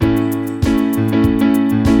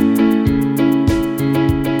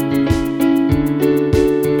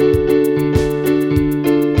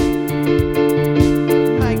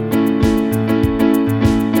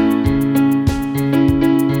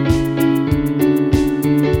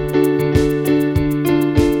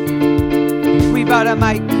a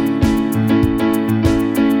mic.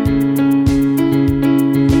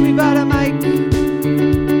 We bought a mic.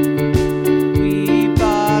 We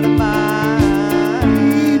bought a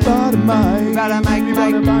mic. We bought a mic. We bought a mic. We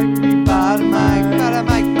bought a mic. We bought a mic. We bought a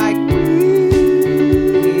mic. Mic.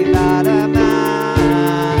 We bought a mic.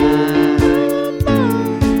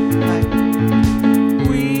 Mic.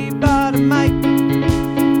 We bought a mic.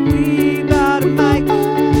 We bought a mic.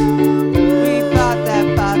 We bought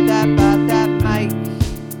that mic.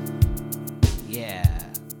 Yeah.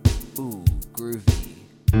 Ooh, groovy.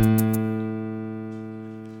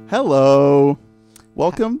 Hello.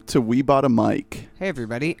 Welcome to We Bought a Mic. Hey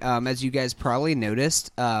everybody. As you guys probably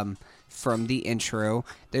noticed from the intro,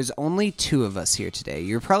 there's only two of us here today.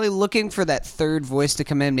 You're probably looking for that third voice to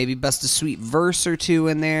come in, maybe bust a sweet verse or two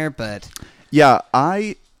in there, but Yeah,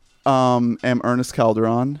 I am Ernest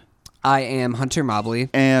Calderon, I am Hunter Mobley.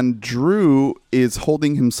 and Drew is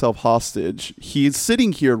holding himself hostage. He's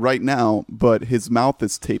sitting here right now, but his mouth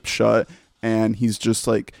is taped shut, and he's just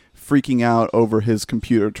like freaking out over his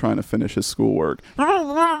computer trying to finish his schoolwork.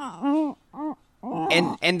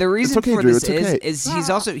 And the reason okay, for Drew, this it's okay.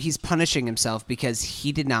 is he's punishing himself because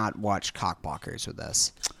he did not watch Cockblockers with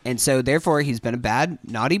us. And so therefore he's been a bad,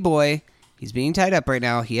 naughty boy. He's being tied up right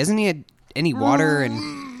now. He hasn't had any water in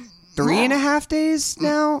 3.5 days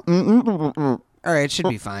now. All right, it should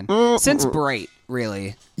be fine. Since Bright,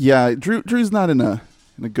 really. Yeah, Drew's not in a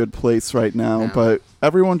good place right now, No. but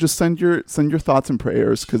everyone just send your thoughts and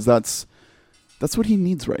prayers, because that's what he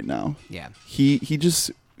needs right now. Yeah. He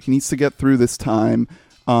needs to get through this time,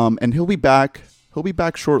 and he'll be back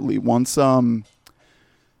shortly once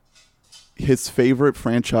his favorite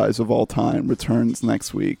franchise of all time returns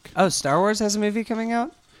next week. Oh, Star Wars has a movie coming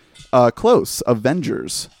out? Close,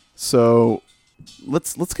 Avengers. So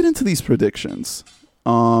let's get into these predictions.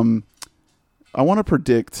 I want to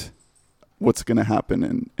predict what's going to happen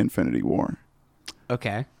in Infinity War.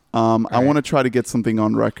 Okay. I right. want to try to get something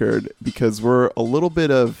on record because we're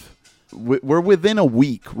within a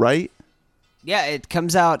week, right? Yeah, it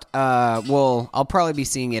comes out, I'll probably be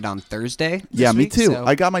seeing it on Thursday. Yeah, me week, too. so-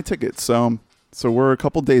 I got my tickets, so we're a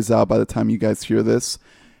couple days out by the time you guys hear this.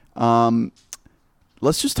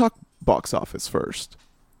 Let's just talk box office first.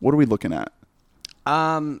 What are we looking at?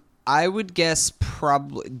 I would guess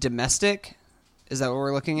probably domestic. Is that what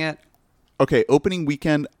we're looking at? Okay, opening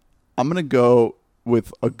weekend, I'm going to go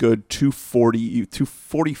with a good 240,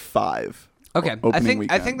 245. Okay, Opening I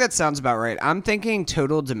weekend. think that sounds about right. I'm thinking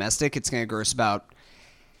total domestic, it's going to gross about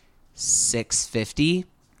 $650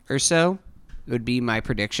 or so. Would be my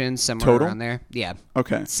prediction, somewhere Total? around there. Yeah,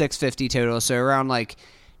 Okay. $650 total, so around like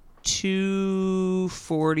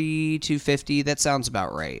 240, 250. That sounds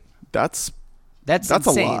about right. That's That's a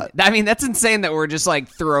insane. lot. I mean, that's insane that we're just like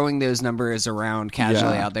throwing those numbers around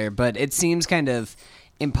casually Yeah. out there. But it seems kind of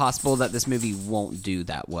impossible that this movie won't do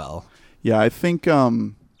that well. Yeah, I think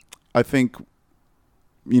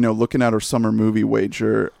looking at our summer movie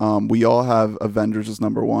wager, we all have Avengers as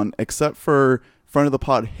number one, except for front of the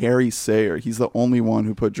pod Harry Sayer. He's the only one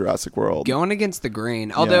who put Jurassic World. Going against the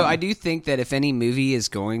grain. Although Yeah. I do think that if any movie is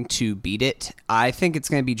going to beat it, I think it's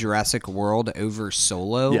going to be Jurassic World over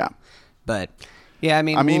Solo. Yeah. But yeah, I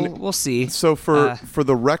mean, we'll see. So for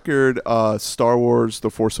the record, Star Wars: The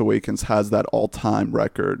Force Awakens has that all-time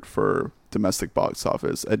record for domestic box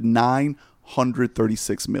office at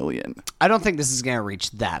 $936 million. I don't think this is going to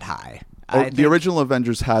reach that high. The original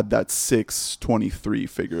Avengers had that 623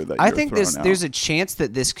 figure that I you're think throwing out. there's a chance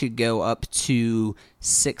that this could go up to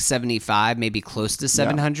 675, maybe close to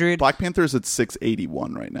 700. Black Panther's at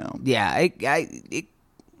 681 right now. Yeah, I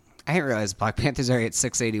didn't realize Black Panther's already at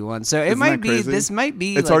 681. So it Isn't might that be crazy? this might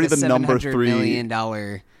be It's like already a the number $700 3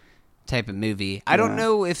 million type of movie. I don't Yeah.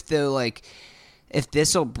 know if if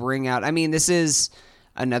this will bring out. I mean, this is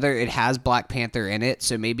another. It has Black Panther in it,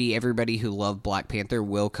 so maybe everybody who loved Black Panther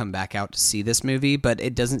will come back out to see this movie. But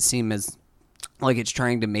it doesn't seem as like it's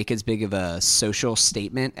trying to make as big of a social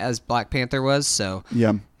statement as Black Panther was. So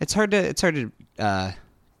Yeah. it's hard to.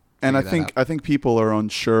 And I figure that think people are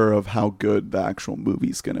unsure of how good the actual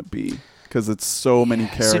movie's going to be because it's so many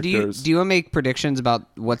characters. So do you want to make predictions about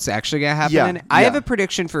what's actually going to happen? Yeah, in it? I have yeah. a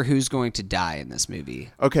prediction for who's going to die in this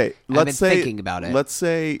movie. Okay, I've been thinking about it. Let's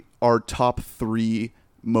say our top 3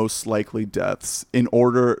 most likely deaths in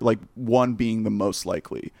order, like one being the most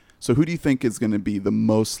likely. So who do you think is going to be the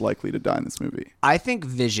most likely to die in this movie? I think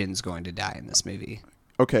Vision's going to die in this movie.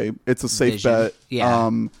 Okay, it's a safe Vision. bet.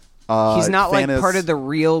 Yeah. He's not like Thanos- part of the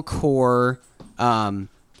real core.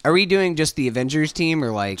 Are we doing just the Avengers team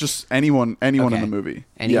or like just anyone in Okay. the movie.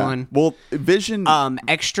 Anyone? Yeah. Well, Vision.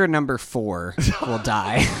 extra number 4 will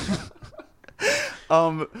die?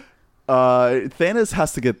 Thanos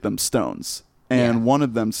has to get them stones, and Yeah. one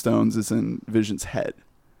of them stones is in Vision's head.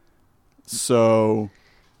 So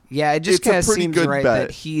Yeah, it just It's a kind of pretty seems good right bet.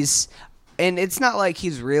 that he's, and it's not like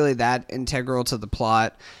he's really that integral to the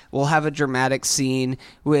plot. We'll have a dramatic scene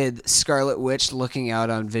with Scarlet Witch looking out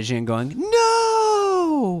on Vision, going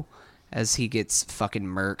 "No!" as he gets fucking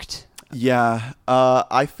murked. yeah,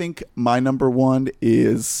 I think my number one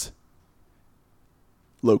is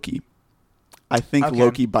Loki. I think Okay.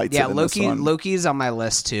 Loki bites Yeah, it in Loki. this one. Loki's on my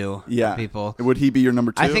list too. Yeah, people. Would he be your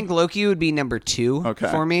number two? I think Loki would be number 2 Okay.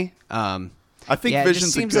 for me. I think yeah, Vision's it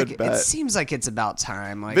just seems a good like bet. it seems like it's about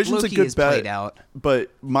time. Like Vision's Loki a good is bet, played out.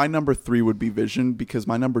 but my number 3 would be Vision because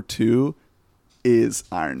my number 2 is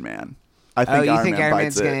Iron Man. I think Oh, you Iron think Man Iron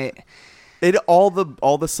bites Man's it. gonna?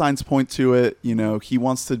 All the signs point to it. You know, he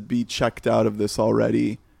wants to be checked out of this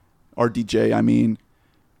already. RDJ, I mean.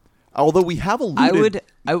 Although we have alluded,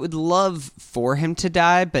 I would love for him to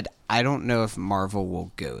die, but I don't know if Marvel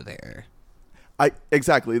will go there.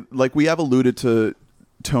 exactly, like we have alluded to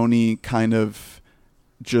Tony kind of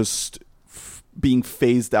just being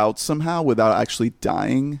phased out somehow without actually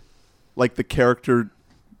dying, like the character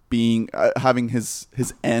being having his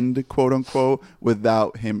end, quote unquote,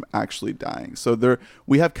 without him actually dying. So there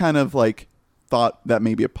we have kind of like thought that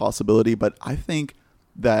may be a possibility, but I think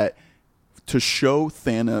that to show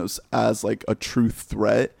Thanos as like a true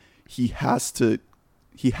threat, he has to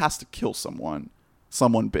kill someone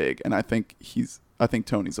big, and I think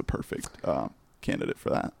Tony's a perfect candidate for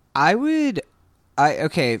that.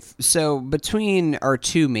 So between our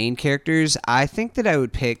two main characters, I think that I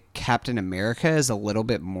would pick Captain America as a little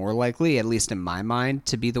bit more likely, at least in my mind,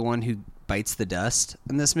 to be the one who bites the dust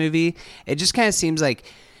in this movie. It just kind of seems like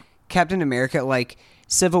Captain America, like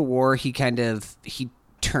Civil War, he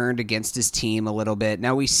turned against his team a little bit.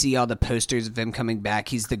 Now we see all the posters of him coming back.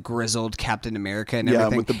 He's the grizzled Captain America and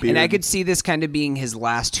everything. With the beard. And I could see this kind of being his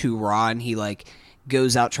last hurrah, and he like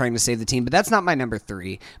goes out trying to save the team. But that's not my number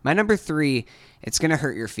 3. My number 3, it's gonna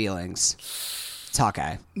hurt your feelings. It's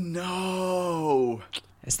Hawkeye. No.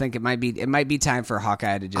 I just think it might be time for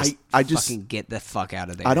Hawkeye to just fucking get the fuck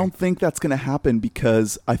out of there. I don't think that's going to happen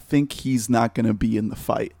because I think he's not going to be in the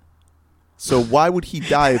fight. So why would he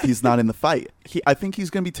die if he's not in the fight? I think he's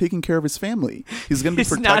going to be taking care of his family. He's going to be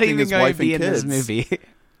protecting his wife and kids. He's not even going to be in this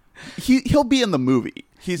movie. He'll be in the movie.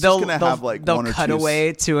 He's just going to have like they'll one or cut two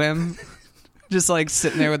away to him, just like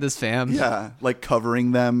sitting there with his fam. Yeah, like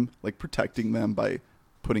covering them, like protecting them by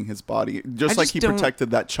putting his body, just like he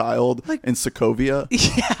protected that child in Sokovia.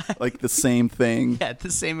 Yeah, like the same thing. Yeah,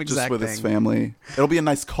 the same just exact with thing. his family. It'll be a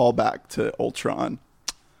nice callback to Ultron.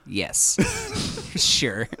 Yes,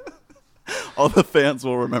 sure. All the fans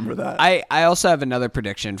will remember that. I also have another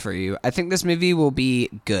prediction for you. I think this movie will be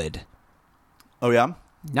good. Oh yeah,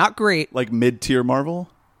 not great. Like mid-tier Marvel.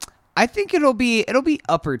 I think it'll be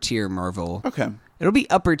upper tier Marvel. Okay. It'll be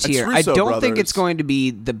upper tier. I don't think brothers. it's going to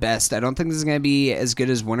be the best. I don't think this is going to be as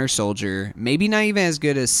good as Winter Soldier. Maybe not even as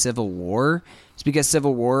good as Civil War. It's because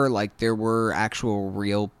Civil War, like, there were actual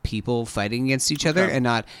real people fighting against each other and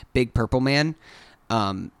not Big Purple Man.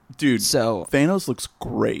 Dude, so Thanos looks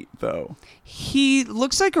great, though. He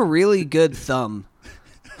looks like a really good thumb.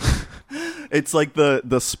 It's like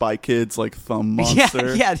the Spy Kids like thumb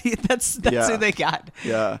monster. Yeah, that's who they got.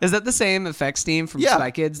 Yeah. Is that the same effects team from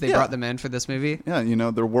Spy Kids? They brought them in for this movie?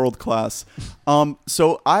 Yeah, they're world class.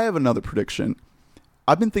 So I have another prediction.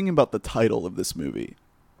 I've been thinking about the title of this movie,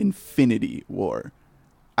 Infinity War.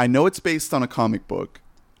 I know it's based on a comic book.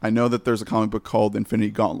 I know that there's a comic book called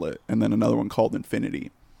Infinity Gauntlet and then another one called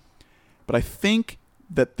Infinity. But I think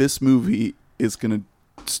that this movie is going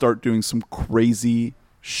to start doing some crazy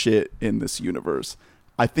shit in this universe.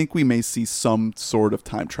 I think we may see some sort of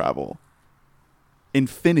time travel.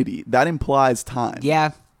 Infinity, that implies time.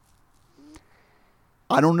 Yeah.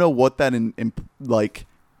 I don't know what that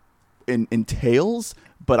entails,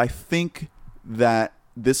 but I think that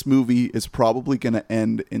this movie is probably going to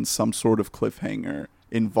end in some sort of cliffhanger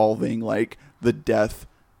involving like the death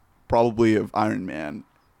probably of Iron Man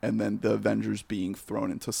and then the Avengers being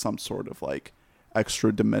thrown into some sort of like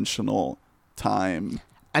extra dimensional time.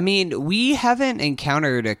 I mean, we haven't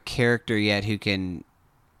encountered a character yet who can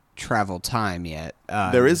travel time yet.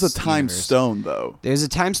 There is a time stone, though. There's a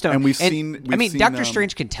time stone, and we've seen. Doctor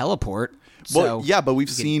Strange can teleport. Well, yeah, but we've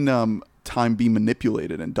seen time be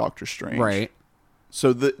manipulated in Doctor Strange, right?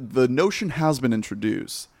 So the notion has been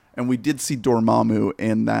introduced, and we did see Dormammu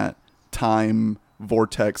in that time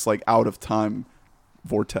vortex, like out of time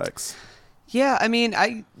vortex. Yeah, I mean,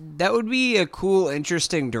 that would be a cool,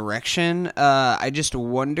 interesting direction. I just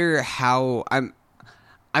wonder how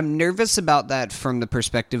I'm nervous about that from the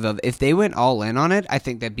perspective of if they went all in on it, I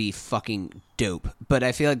think that'd be fucking dope. But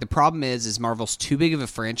I feel like the problem is Marvel's too big of a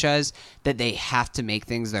franchise that they have to make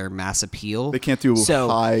things that are mass appeal. They can't do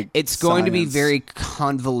high it's going to be science. very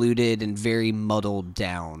convoluted and very muddled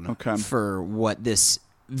down for what this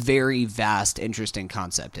very vast, interesting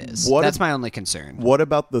concept is. That's my only concern. What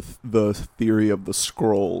about the theory of the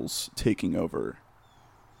Skrulls taking over?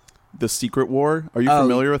 The Secret War? Are you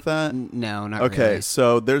familiar with that? No, not really. Okay, really.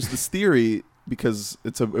 so there's this theory because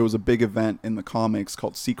it was a big event in the comics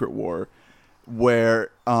called Secret War,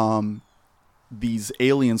 where these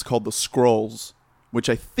aliens called the Skrulls, which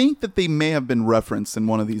I think that they may have been referenced in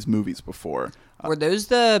one of these movies before. Were those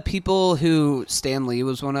the people who Stan Lee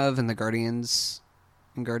was one of in the Guardians?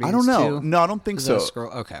 In Guardians I don't know. 2? No, I don't think so.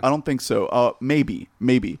 Okay. I don't think so. Maybe.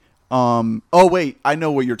 Oh wait, I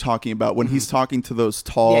know what you're talking about when he's talking to those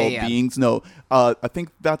tall beings. No, I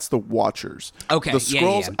think that's the Watchers. Okay, the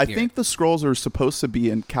Skrulls. Yeah. I think the Skrulls are supposed to be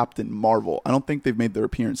in Captain Marvel. I don't think they've made their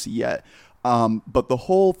appearance yet. But the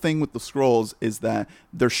whole thing with the Skrulls is that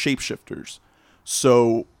they're shapeshifters,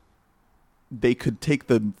 so they could take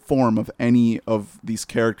the form of any of these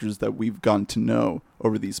characters that we've gotten to know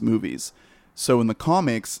over these movies. So in the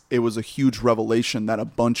comics, it was a huge revelation that a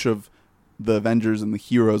bunch of the Avengers and the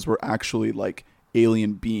heroes were actually like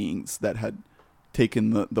alien beings that had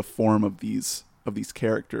taken the form of these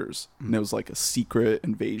characters, and it was like a secret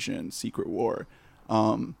invasion, secret war.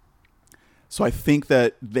 So I think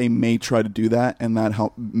that they may try to do that, and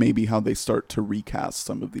that maybe how they start to recast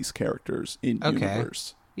some of these characters in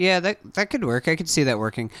universe. Yeah, that could work. I could see that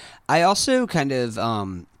working. I also kind of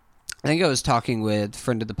I think I was talking with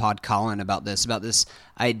friend of the pod Colin about this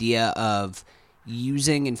idea of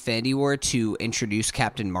using Infinity War to introduce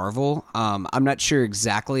Captain Marvel. I'm not sure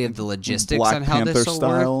exactly of the logistics Black on how Panther this will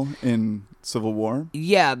style work. in Civil War.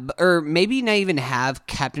 Yeah, or maybe not even have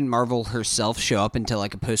Captain Marvel herself show up into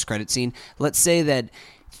like a post-credit scene. Let's say that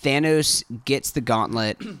Thanos gets the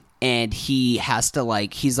gauntlet and he has to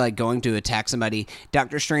he's going to attack somebody.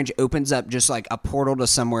 Doctor Strange opens up just like a portal to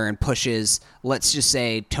somewhere and pushes, let's just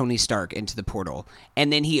say, Tony Stark into the portal.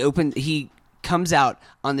 And then he comes out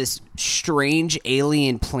on this strange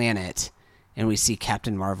alien planet, and we see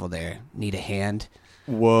Captain Marvel there. Need a hand?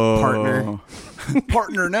 Whoa. Partner.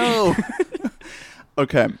 Partner, no.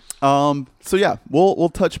 Okay. So yeah, we'll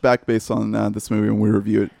touch back based on this movie when we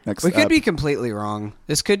review it next. We could be completely wrong.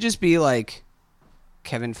 This could just be like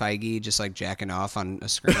Kevin Feige just like jacking off on a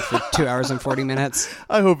screen for 2 hours and 40 minutes.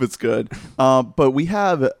 I hope it's good. But we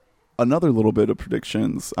have another little bit of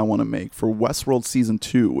predictions I want to make for Westworld Season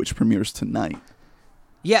 2, which premieres tonight.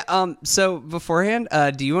 Yeah, so beforehand,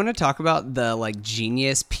 do you want to talk about the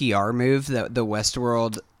genius PR move that the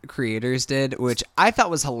Westworld creators did, which I thought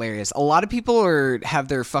was hilarious? A lot of people have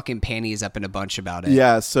their fucking panties up in a bunch about it.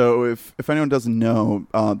 Yeah, so if anyone doesn't know,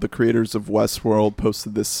 the creators of Westworld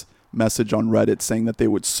posted this message on Reddit saying that they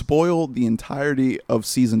would spoil the entirety of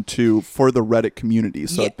Season 2 for the Reddit community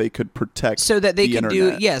so that they could protect so that they the could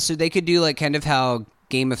internet. so they could do like kind of how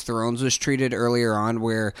Game of Thrones was treated earlier on,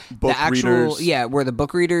 where book the actual readers. Where the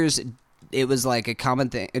book readers, it was like a common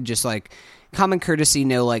thing, just like common courtesy,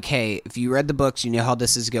 like, hey, if you read the books, you know how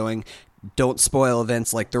this is going, don't spoil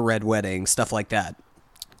events like the Red Wedding, stuff like that.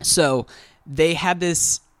 So they had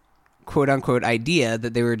this quote unquote idea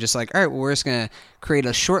that they were just like, all right, well, we're just going to create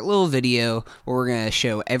a short little video where we're going to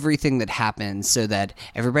show everything that happens so that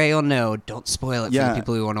everybody will know, don't spoil it for the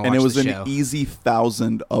people who want to watch the show. And it was an easy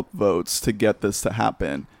 1,000 upvotes to get this to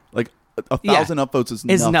happen. Like 1,000 upvotes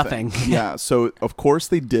is nothing. Yeah. So of course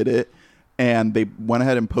they did it, and they went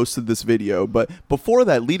ahead and posted this video. But before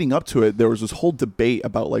that, leading up to it, there was this whole debate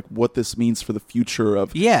about like what this means for the future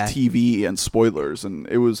of TV and spoilers. And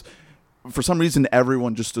it was, for some reason,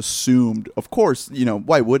 everyone just assumed, of course,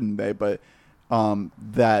 why wouldn't they? But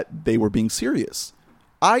that they were being serious.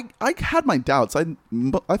 I had my doubts. I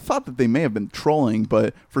thought that they may have been trolling,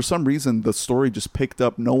 but for some reason, the story just picked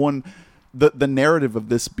up. No one, the narrative of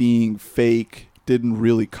this being fake didn't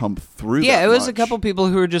really come through. Yeah, that it was much. a couple people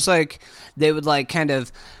who were just like, they would like kind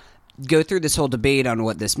of go through this whole debate on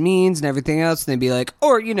what this means and everything else, and they'd be like,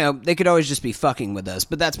 or they could always just be fucking with us,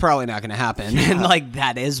 but that's probably not going to happen. And like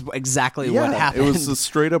that is exactly what happened. It was a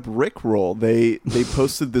straight up Rickroll. They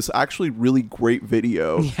posted this actually really great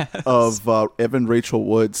video of Evan Rachel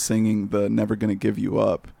Wood singing the "Never Gonna Give You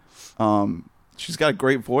Up." She's got a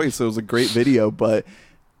great voice. So it was a great video, but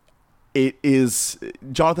it is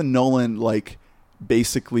Jonathan Nolan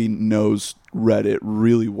basically knows Reddit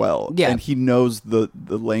really well. Yeah. And he knows the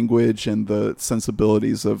language and the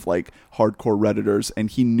sensibilities of like hardcore Redditors, and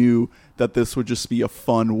he knew that this would just be a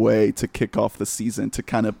fun way to kick off the season, to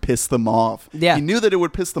kind of piss them off. Yeah. He knew that it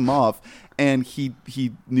would piss them off, and he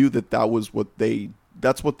knew that was what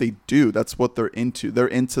that's what they do. That's what they're into. They're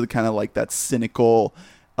into the kind of like that cynical,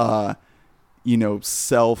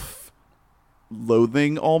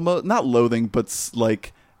 self-loathing, almost not loathing, but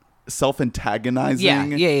like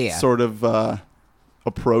self-antagonizing sort of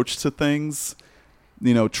approach to things,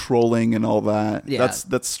 trolling and all that.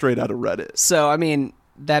 That's straight out of Reddit. So I mean,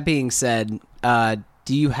 that being said,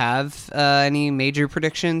 do you have any major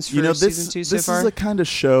predictions for season 2 so far? This is a kind of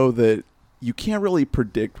show that you can't really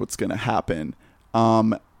predict what's going to happen,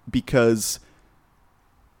 because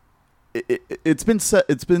it's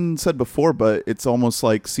been said before, but it's almost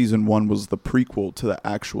like season 1 was the prequel to the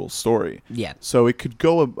actual story. Yeah. So it could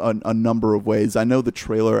go a number of ways. I know the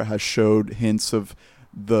trailer has showed hints of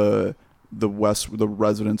the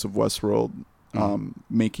residents of Westworld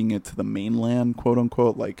making it to the mainland, quote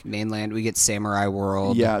unquote, like mainland. We get Samurai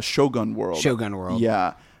World. Yeah, Shogun World.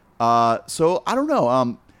 Yeah. So I don't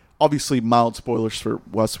know. Obviously, mild spoilers for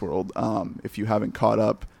Westworld. If you haven't caught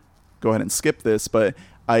up, go ahead and skip this. But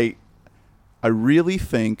I really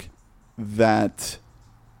think that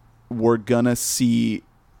we're gonna see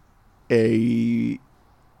I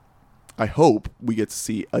hope we get to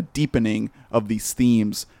see a deepening of these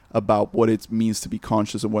themes about what it means to be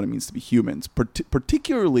conscious and what it means to be humans,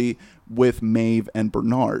 particularly with Maeve and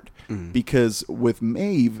Bernard. Because with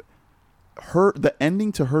Maeve, the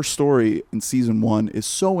ending to her story in season 1 is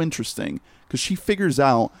so interesting, because she figures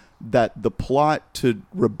out that the plot to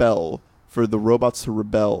rebel, for the robots to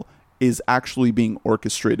rebel, is actually being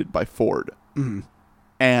orchestrated by Ford.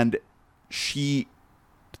 And she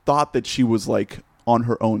thought that she was like on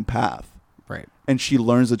her own path. Right. And she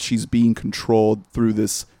learns that she's being controlled through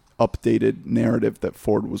this updated narrative that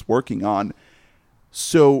Ford was working on.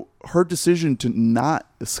 So her decision to not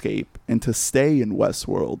escape and to stay in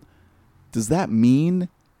Westworld, does that mean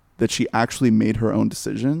that she actually made her own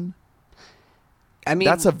decision? I mean,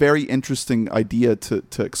 that's a very interesting idea to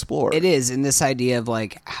explore. It is, in this idea of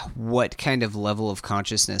like, what kind of level of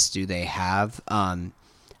consciousness do they have?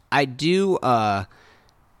 I do,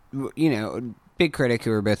 big critic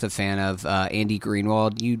who we're both a fan of, Andy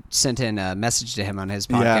Greenwald. You sent in a message to him on his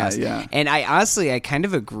podcast. Yeah. And I kind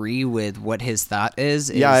of agree with what his thought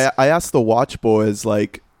is. Yeah, I asked the Watch Boys,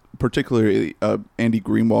 like, particularly Andy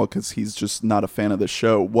Greenwald, because he's just not a fan of the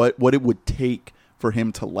show, what it would take for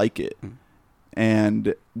him to like it.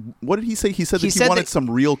 And what did he say? He said that he wanted some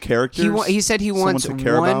real characters. He said he wants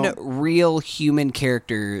one real human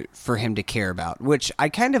character for him to care about, which I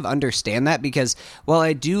kind of understand that, because while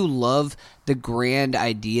I do love the grand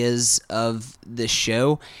ideas of the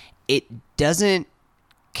show, it doesn't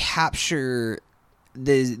capture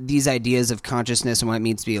these ideas of consciousness and what it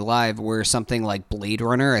means to be alive, where something like Blade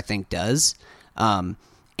Runner, I think, does. And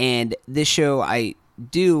this show, I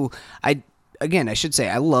should say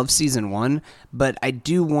I love season 1, but I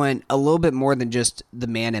do want a little bit more than just the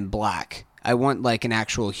Man in Black. I want like an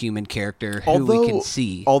actual human character who we can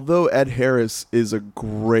see. Although Ed Harris is a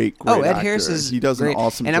great Ed actor. Harris he does great. An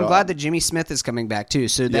awesome and job. I'm glad that Jimmy Smith is coming back too.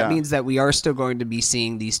 So that means that we are still going to be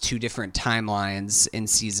seeing these 2 different timelines in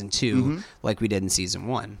season 2, like we did in season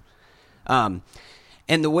 1. And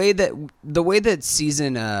the way that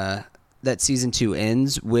season 2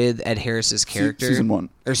 ends with Ed Harris's character.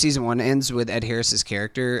 Season 1 ends with Ed Harris's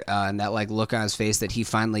character, and that like look on his face that he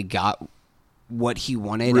finally got what he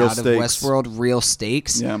wanted out of Westworld, real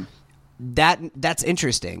stakes. Yeah. That's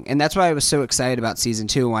interesting. And that's why I was so excited about season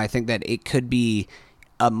 2, and why I think that it could be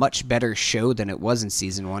a much better show than it was in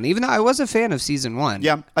season 1, even though I was a fan of season 1.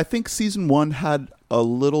 Yeah, I think season 1 had a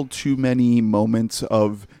little too many moments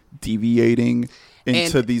of deviating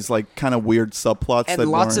into these like kind of weird subplots, and that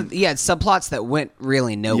lots of subplots that went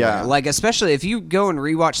really nowhere. Yeah. Like, especially if you go and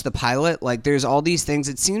rewatch the pilot, like there's all these things.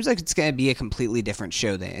 It seems like it's going to be a completely different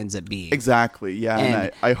show than it ends up being. Exactly. Yeah,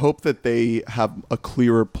 and I hope that they have a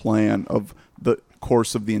clearer plan of the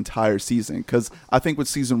course of the entire season, because I think with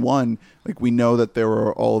season 1, like, we know that there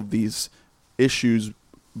were all of these issues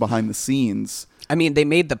behind the scenes. I mean, they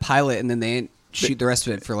made the pilot and then they shoot the rest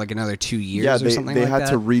of it for like another 2 years or something like that. Yeah, they had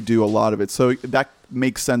to redo a lot of it. So that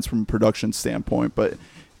makes sense from a production standpoint. But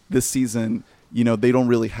this season, they don't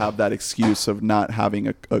really have that excuse of not having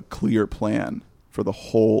a clear plan for the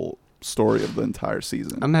whole story of the entire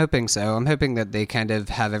season. I'm hoping so. I'm hoping that they kind of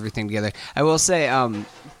have everything together. I will say,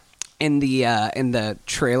 in the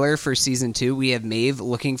trailer for season 2, we have Maeve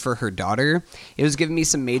looking for her daughter. It was giving me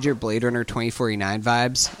some major Blade Runner 2049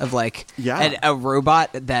 vibes of like a robot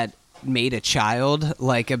that made a child,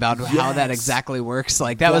 like about how that exactly works.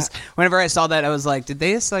 Like that was whenever I saw that, I was like, did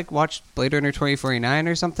they just like watch Blade Runner 2049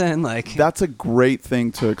 or something? Like that's a great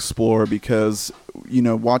thing to explore because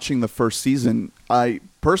watching the first season, I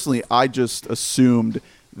just assumed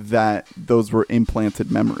that those were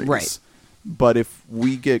implanted memories. Right. But if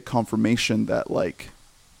we get confirmation that like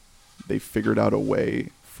they figured out a way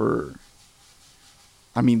for,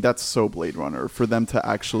 I mean, that's so Blade Runner for them to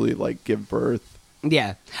actually like give birth.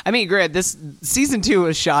 Yeah. I mean, granted, this season 2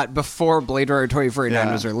 was shot before Blade Runner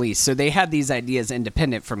 2049 was released, so they had these ideas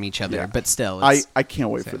independent from each other, but still. I can't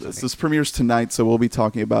wait for this. This premieres tonight, so we'll be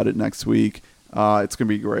talking about it next week. It's going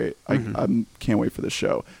to be great. I can't wait for the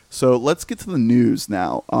show. So let's get to the news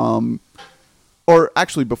now. Or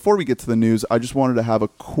actually, before we get to the news, I just wanted to have a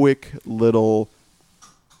quick little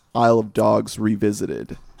Isle of Dogs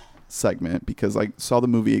Revisited segment because I saw the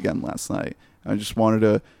movie again last night. I just wanted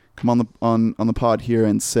to come on the pod here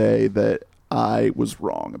and say that I was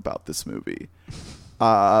wrong about this movie.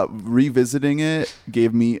 Revisiting it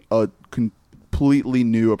gave me a completely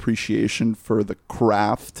new appreciation for the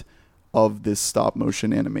craft of this stop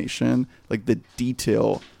motion animation, like the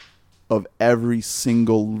detail of every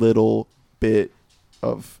single little bit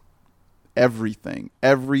of everything,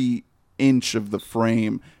 every inch of the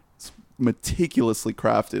frame is meticulously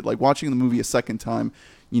crafted. Like watching the movie a second time,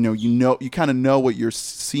 you kind of know what you're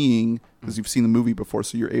seeing because you've seen the movie before,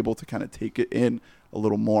 so you're able to kind of take it in a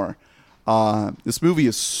little more. This movie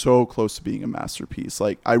is so close to being a masterpiece.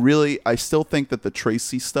 Like I still think that the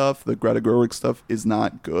Tracy stuff, the Greta Gerwig stuff is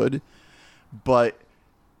not good, but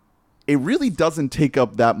it really doesn't take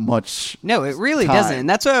up that much. No, it really doesn't. And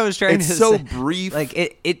that's what I was trying to say. It's so brief. Like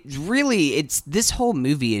it's this whole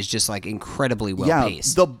movie is just like incredibly well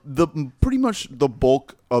paced. The pretty much the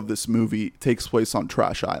bulk of this movie takes place on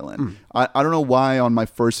Trash Island. I don't know why on my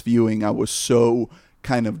first viewing I was so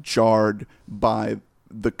kind of jarred by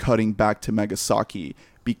the cutting back to Megasaki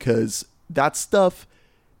because that stuff,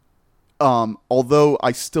 although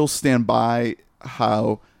I still stand by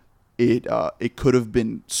how it could have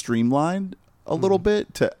been streamlined a little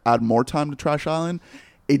bit to add more time to Trash Island,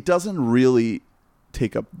 it doesn't really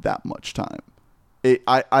take up that much time.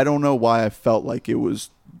 I don't know why I felt like it was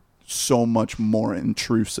so much more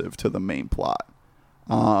intrusive to the main plot.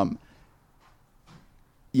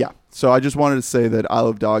 So I just wanted to say that Isle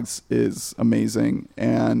of Dogs is amazing,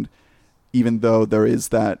 and even though there is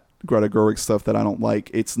that Greta Gerwig stuff that I don't like,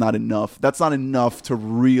 it's not enough. That's not enough to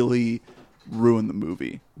really ruin the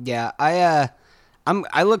movie. Yeah, I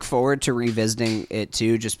look forward to revisiting it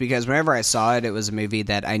too, just because whenever I saw it, it was a movie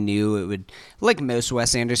that I knew it would, like most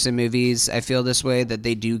Wes Anderson movies, I feel this way, that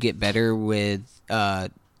they do get better with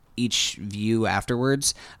each view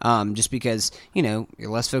afterwards, just because, you're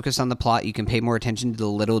less focused on the plot, you can pay more attention to the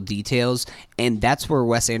little details, and that's where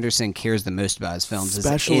Wes Anderson cares the most about his films,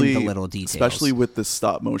 especially is in the little details. Especially with the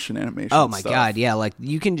stop motion animation Oh my God, yeah, like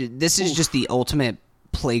this is just the ultimate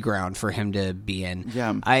playground for him to be in.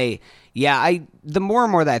 The more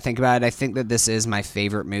and more that I think about it, I think that this is my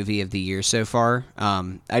favorite movie of the year so far.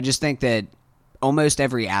 I just think that almost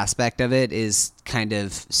every aspect of it is kind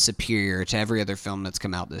of superior to every other film that's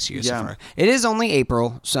come out this year so far. It is only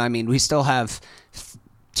April, so I mean, we still have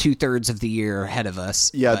 2/3 of the year ahead of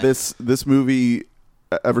us. Yeah, but this movie,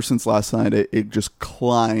 ever since last night, it just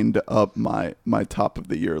climbed up my top of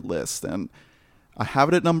the year list, and I have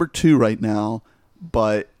it at number 2 right now.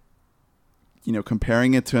 But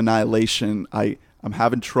comparing it to Annihilation, I'm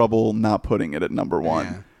having trouble not putting it at number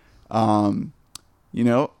 1.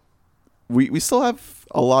 We still have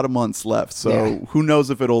a lot of months left, so who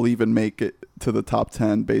knows if it'll even make it to the top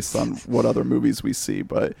 10 based on what other movies we see.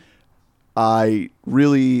 But I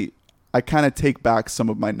kind of take back some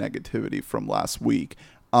of my negativity from last week.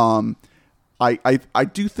 I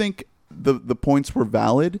do think the points were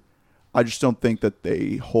valid. I just don't think that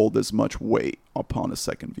they hold as much weight upon a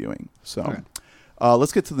second viewing. So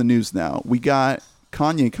let's get to the news now. We got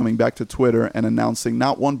Kanye coming back to Twitter and announcing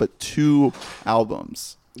not 1 but 2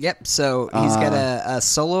 albums. Yep, so he's got a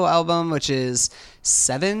solo album, which is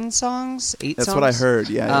 7 songs, 8 songs. That's what I heard,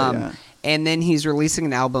 yeah. And then he's releasing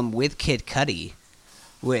an album with Kid Cudi,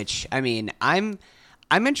 which, I mean, I'm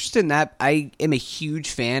interested in that. I am a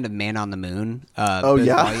huge fan of Man on the Moon.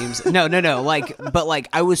 Volumes. No. But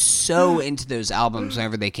I was so into those albums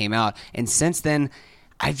whenever they came out. And since then,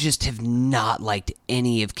 I just have not liked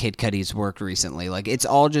any of Kid Cudi's work recently. Like, it's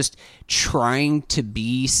all just trying to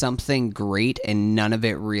be something great, and none of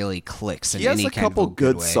it really clicks in He has any a kind couple of a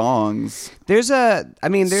good way. songs. There's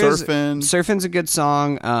Surfin'. Surfin's a good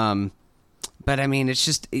song. But I mean, it's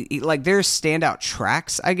just like there's standout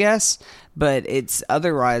tracks, I guess. But it's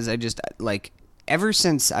otherwise, I just like ever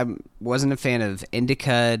since I wasn't a fan of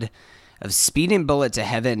Indicud, of Speed and Bullet to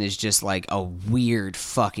Heaven is just like a weird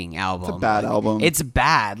fucking album. It's a bad album. It's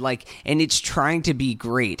bad, like, and it's trying to be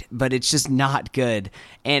great, but it's just not good.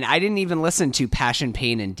 And I didn't even listen to Passion,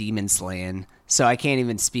 Pain, and Demon Slayin', so I can't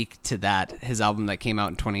even speak to that. His album that came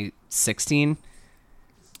out in 2016.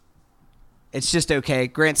 It's just okay.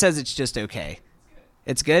 Grant says it's just okay.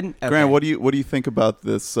 It's good. Okay. Grant, what do you think about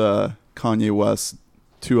this Kanye West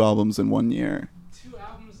 2 albums in 1 year? 2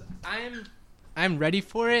 albums. I'm ready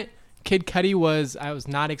for it. Kid Cudi I was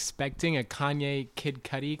not expecting a Kanye Kid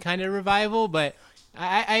Cudi kind of revival, but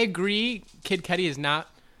I agree. Kid Cudi has not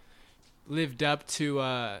lived up to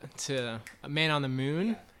A Man on the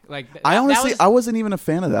Moon. Like I honestly, I wasn't even a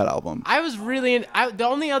fan of that album. I was really the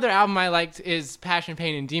only other album I liked is Passion,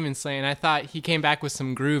 Pain, and Demon Slayin'. I thought he came back with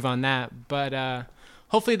some groove on that, but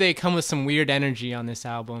hopefully they come with some weird energy on this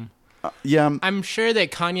album. Yeah, I'm sure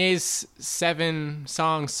that Kanye's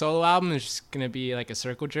 7-song solo album is just gonna be like a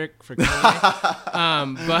circle jerk for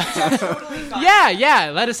Kanye. But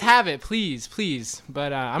yeah, let us have it, please.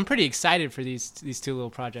 But I'm pretty excited for these 2 little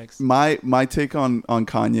projects. my take on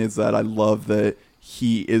Kanye is that I love that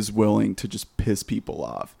he is willing to just piss people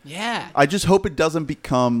off. Yeah. I just hope it doesn't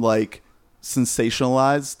become like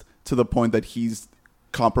sensationalized to the point that he's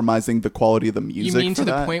compromising the quality of the music. You mean for to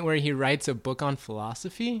the that. point where he writes a book on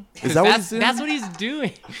philosophy? Is that what he's doing? That's what he's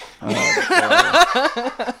doing.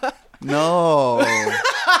 No.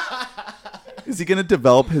 Is he gonna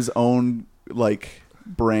develop his own like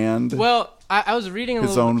brand? Well, I was reading a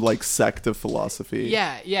his little own like sect of philosophy.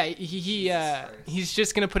 Yeah. He's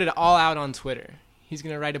just gonna put it all out on Twitter. He's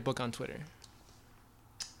gonna write a book on Twitter.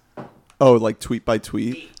 Oh, like tweet by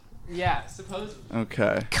tweet. Yeah, supposedly.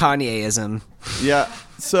 Okay. Kanyeism. Yeah.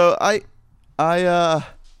 So I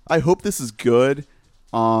hope this is good.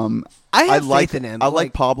 I have like faith in him. I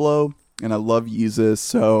like Pablo and I love Yeezus,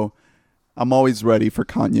 so I'm always ready for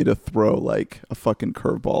Kanye to throw like a fucking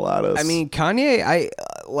curveball at us. I mean, Kanye,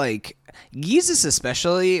 like Yeezus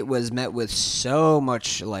especially was met with so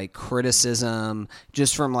much like criticism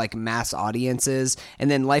just from like mass audiences, and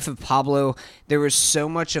then Life of Pablo, there was so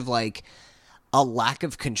much of like a lack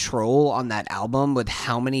of control on that album with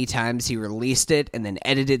how many times he released it and then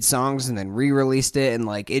edited songs and then re-released it, and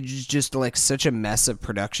like it's just like such a mess of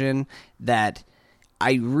production that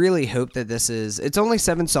I really hope that it's only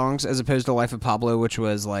 7 songs as opposed to Life of Pablo, which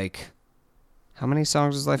was like, how many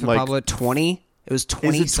songs was Life of Like, Pablo? 20? It was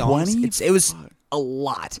 20 is it songs. 20? It was a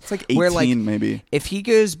lot. it's like 18 maybe. If he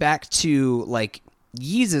goes back to like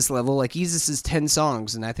Yeezus level, like Yeezus is 10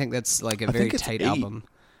 songs, and I think that's like a very think it's tight 8. album.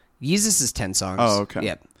 Yeezus is 10 songs. Oh, okay.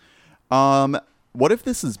 Yep. What if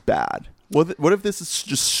this is bad? What if this is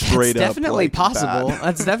just straight That's up definitely like, possible. bad?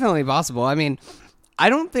 That's definitely possible. I mean, I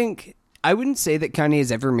wouldn't say that Kanye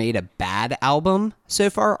has ever made a bad album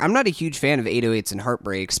so far. I'm not a huge fan of 808s and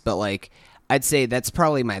Heartbreaks, but like I'd say that's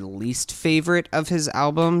probably my least favorite of his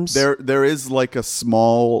albums. There is like a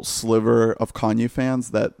small sliver of Kanye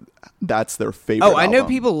fans that's their favorite. Oh, I know album.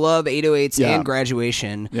 people love 808s Yeah. and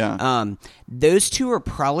Graduation. Yeah. Those 2 are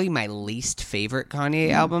probably my least favorite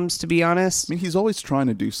Kanye albums, to be honest. I mean, he's always trying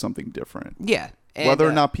to do something different. Yeah. And, Whether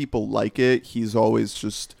or not people like it, he's always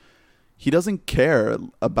just he doesn't care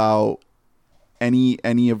about any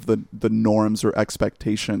of the norms or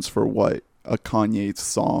expectations for what a Kanye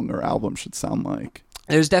song or album should sound like.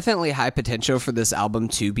 There's definitely high potential for this album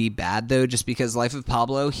to be bad, though, just because Life of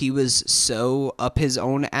Pablo, he was so up his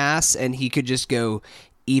own ass, and he could just go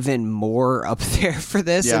even more up there for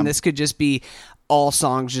this, Yeah. and this could just be all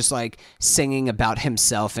songs just like singing about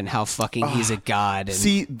himself and how fucking he's a god. And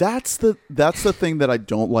See, that's the thing that I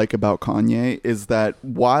don't like about Kanye is that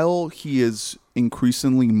while he is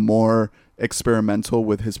increasingly more experimental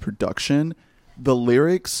with his production, the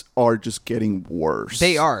lyrics are just getting worse.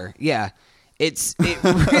 they are, yeah. It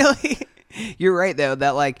really. You're right though.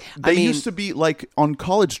 That like They used to be like on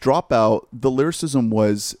College Dropout, the lyricism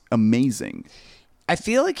was amazing. I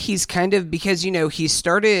feel like he's kind of, because he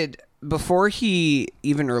started before he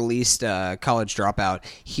even released College Dropout.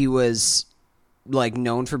 He was like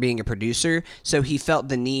known for being a producer, so he felt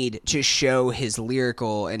the need to show his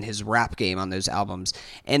lyrical and his rap game on those albums.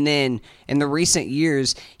 And then in the recent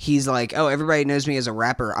years, he's like, oh, everybody knows me as a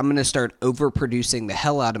rapper, I'm gonna start overproducing the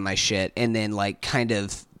hell out of my shit, and then like kind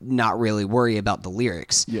of not really worry about the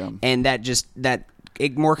lyrics. Yeah. And that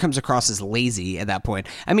it more comes across as lazy at that point.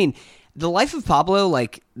 I mean, The Life of Pablo,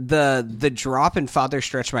 like the drop in Father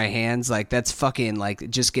Stretch My Hands, like that's fucking like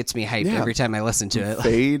it just gets me hyped every time I listen to it.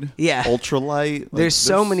 Fade, yeah, Ultralight. Like, there's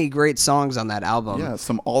so many great songs on that album. Yeah,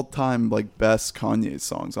 some all-time like best Kanye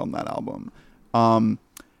songs on that album.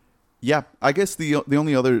 Yeah, I guess the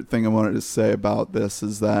only other thing I wanted to say about this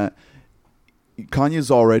is that Kanye's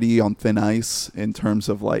already on thin ice in terms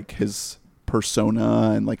of like his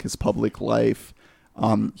persona and like his public life.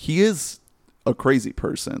 He is a crazy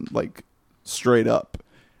person, like straight up,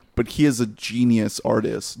 but he is a genius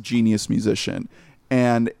artist, genius musician.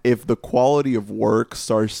 And if the quality of work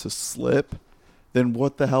starts to slip, then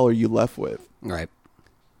what the hell are you left with? Right.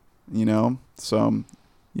 You know? So,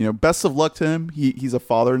 you know, best of luck to him. He's a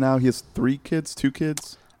father now. He has 2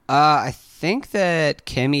 kids. I think that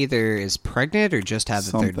Kim either is pregnant or just had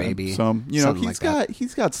the third baby. So, you know, he's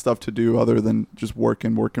got stuff to do other than just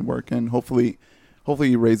working. Hopefully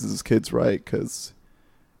he raises his kids right, because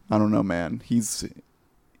I don't know, man. He's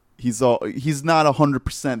not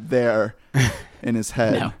 100% there in his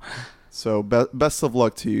head. No. So best of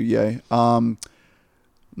luck to you, Ye.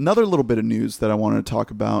 Another little bit of news that I wanted to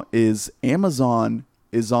talk about is Amazon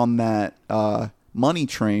is on that money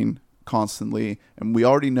train constantly, and we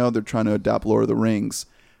already know they're trying to adapt Lord of the Rings,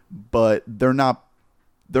 but they're not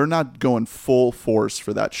going full force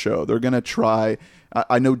for that show. They're gonna try.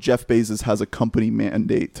 I know Jeff Bezos has a company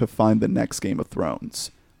mandate to find the next Game of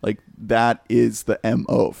Thrones. Like, that is the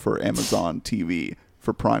MO for Amazon TV,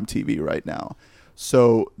 for Prime TV right now.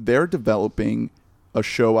 So they're developing a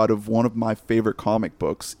show out of one of my favorite comic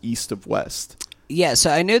books, East of West. Yeah, so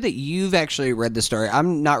I know that you've actually read the story.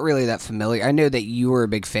 I'm not really that familiar. I know that you were a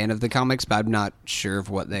big fan of the comics, but I'm not sure of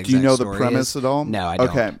what the exact story is. Do you know the premise at all? No, I don't.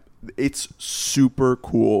 Okay, it's super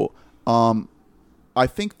cool. I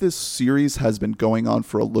think this series has been going on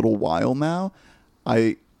for a little while now.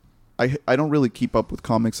 I don't really keep up with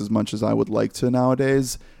comics as much as I would like to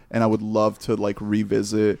nowadays, and I would love to like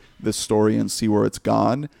revisit this story and see where it's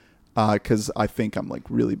gone, because I think I'm like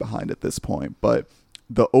really behind at this point. But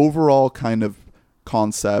the overall kind of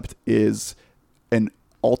concept is an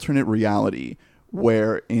alternate reality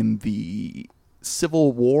where in the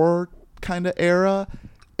Civil War kind of era,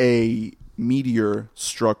 a meteor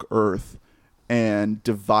struck Earth and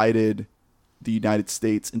divided the United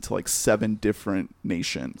States into like 7 different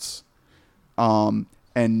nations. And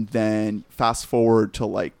then fast forward to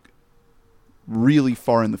like really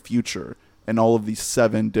far in the future, and all of these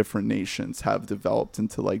 7 different nations have developed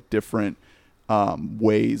into like different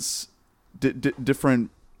ways,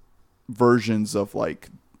 different versions of like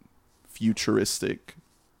futuristic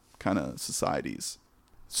kind of societies.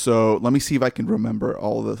 So let me see if I can remember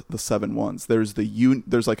all the 7 ones. There's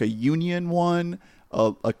there's like a Union one,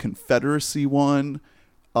 a Confederacy one,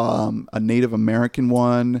 a Native American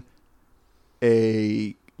one,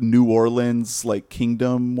 a New Orleans like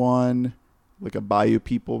Kingdom one, like a Bayou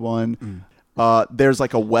people one. There's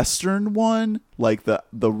like a Western one, like the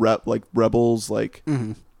rebels, like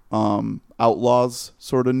outlaws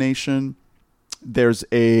sort of nation. There's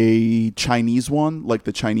a Chinese one, like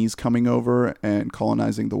the Chinese coming over and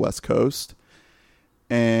colonizing the West Coast.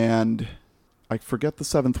 And I forget the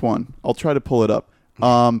 7th one. I'll try to pull it up.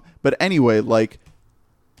 But anyway, like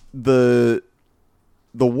the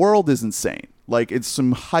world is insane. Like, it's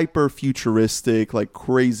some hyper futuristic, like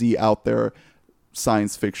crazy out there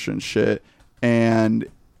science fiction shit. And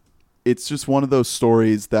it's just one of those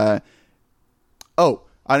stories that, oh,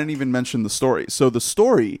 I didn't even mention the story. So the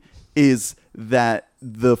story is that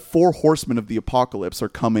the 4 horsemen of the apocalypse are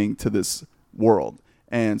coming to this world.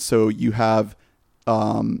 And so you have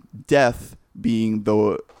Death being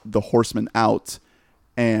the horseman out,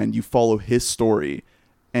 and you follow his story.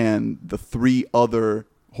 And the 3 other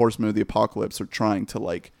horsemen of the apocalypse are trying to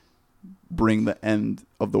like bring the end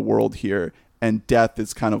of the world here. And Death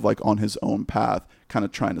is kind of like on his own path, kind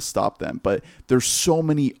of trying to stop them. But there's so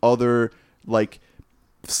many other like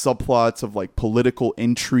subplots of like political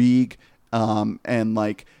intrigue, and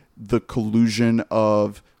like the collusion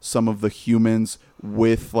of some of the humans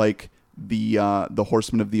with like the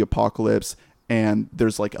horsemen of the apocalypse. And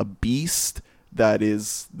there's like a beast that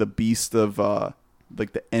is the beast of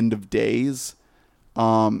like the end of days.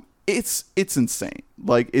 It's insane.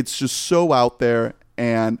 Like, it's just so out there.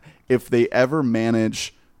 And if they ever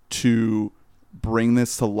manage to bring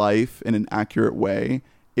this to life in an accurate way,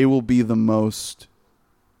 it will be the most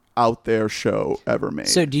out there show ever made.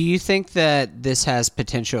 So do you think that this has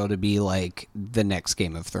potential to be like the next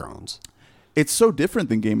Game of Thrones? It's so different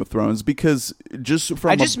than Game of Thrones because just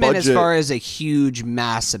from I just a meant budget, as far as a huge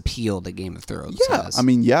mass appeal that Game of Thrones yeah, has. I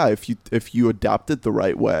mean, yeah, if you adapt it the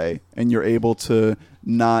right way and you're able to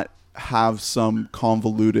not have some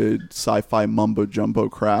convoluted sci-fi mumbo jumbo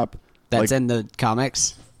crap that's like, in the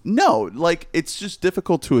comics. no, like it's just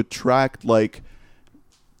difficult to attract like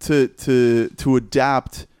to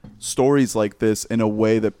adapt stories like this in a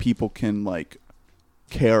way that people can like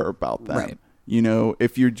care about them. Right. You know,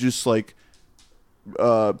 if you're just like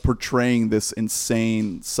portraying this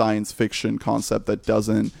insane science fiction concept that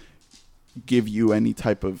doesn't give you any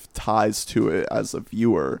type of ties to it as a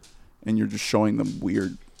viewer, and you're just showing them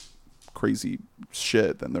weird, crazy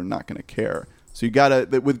shit, then they're not going to care. So you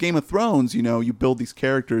gotta, with Game of Thrones, you know, you build these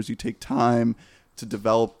characters, you take time to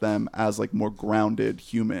develop them as like more grounded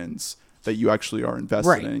humans that you actually are invested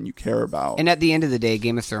Right. in and you care about. And at the end of the day,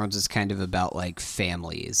 Game of Thrones is kind of about like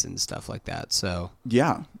families and stuff like that. So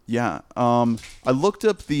Yeah. I looked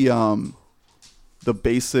up the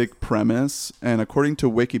basic premise, and according to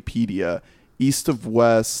Wikipedia, East of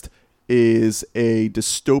West is a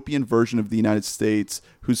dystopian version of the United States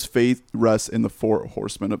whose faith rests in the four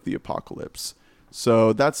horsemen of the apocalypse.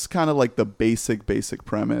 So that's kind of like the basic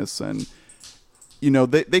premise, and you know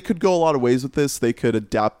they could go a lot of ways with this. They could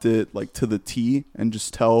adapt it like to the T and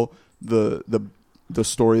just tell the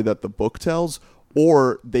story that the book tells,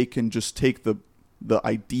 or they can just take the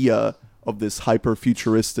idea of this hyper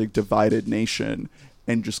futuristic divided nation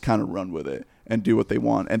and just kind of run with it and do what they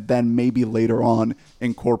want, and then maybe later on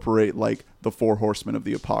incorporate like the four horsemen of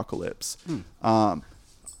the apocalypse.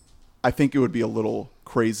 I think it would be a little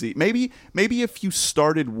crazy. Maybe if you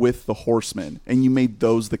started with the horsemen and you made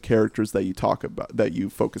those the characters that you talk about, that you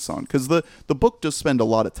focus on, because the book does spend a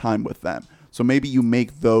lot of time with them. So maybe you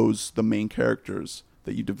make those the main characters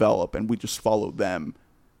that you develop, and we just follow them.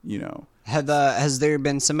 You know. has there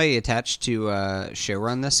been somebody attached to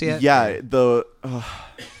showrun this yet? Yeah, the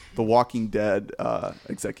Walking Dead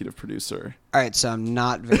executive producer. All right, so I'm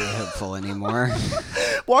not very hopeful anymore.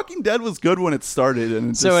 Walking Dead was good when it started,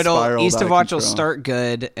 and it So just spiraled East out of of Watch will control. start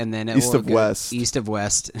good, and then it East will of go West. East of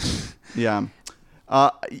West. Yeah.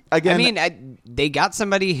 Again, I mean, they got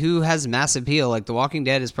somebody who has mass appeal. Like The Walking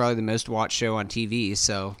Dead is probably the most watched show on TV.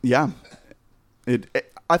 So yeah,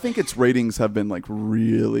 I think its ratings have been like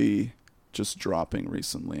really just dropping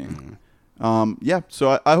recently. Yeah,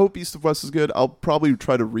 so I hope East of West is good. I'll probably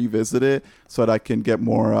try to revisit it so that I can get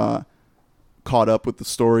more caught up with the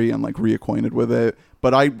story and like reacquainted with it.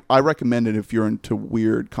 But I recommend it if you're into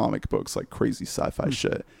weird comic books, like crazy sci-fi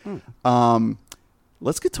shit.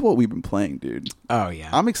 Let's get to what we've been playing, dude. oh yeah,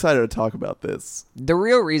 I'm excited to talk about this. the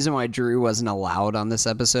real reason why Drew wasn't allowed on this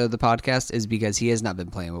episode of the podcast is because he has not been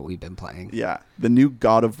playing what we've been playing. Yeah, the new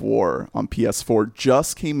God of War on PS4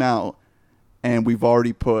 just came out, and we've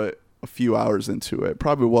already put a few hours into it.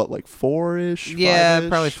 Probably like 4-ish? Yeah, 5-ish?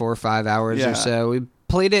 probably 4 or 5 hours Yeah. or so. We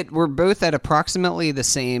played it. We're both at approximately the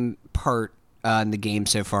same part in the game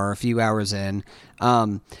so far, a few hours in.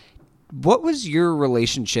 What was your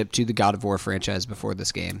relationship to the God of War franchise before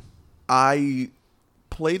this game? I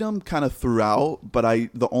played them kind of throughout, but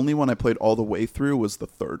the only one I played all the way through was the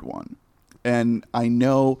third one. And I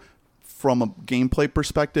know from a gameplay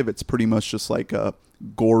perspective, it's pretty much just like a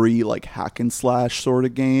gory, like hack and slash sort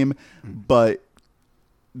of game, but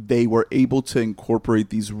they were able to incorporate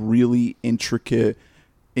these really intricate,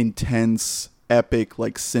 intense, epic,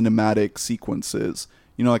 like cinematic sequences,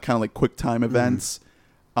 you know, like kind of like quick time events,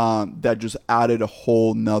 that just added a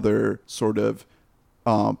whole nother sort of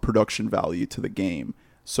production value to the game.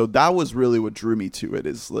 So that was really what drew me to it,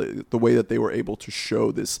 is the way that they were able to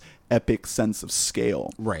show this epic sense of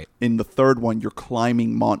scale. Right. In the third one, you're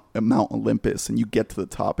climbing Mount Olympus, and you get to the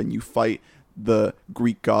top, and you fight the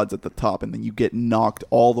Greek gods at the top, and then you get knocked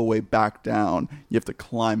all the way back down. You have to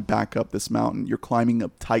climb back up this mountain. You're climbing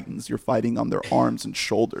up titans. You're fighting on their arms and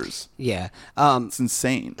shoulders. Yeah. It's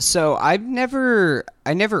insane. So I never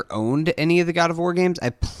owned any of the God of War games.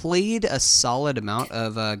 I played a solid amount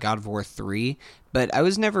of God of War 3, but I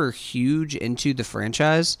was never huge into the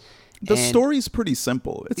franchise. The And- story's pretty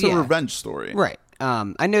simple. It's a Yeah. revenge story. Right.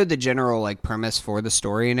 I know the general like premise for the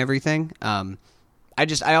story and everything.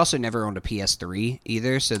 I also never owned a PS3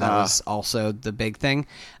 either, so that was also the big thing.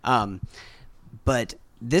 But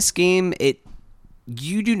this game,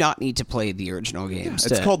 you do not need to play the original games.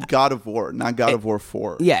 It's called God of War, not God of War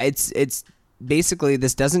 4. Yeah, it's basically,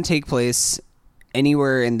 this doesn't take place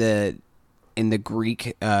anywhere in the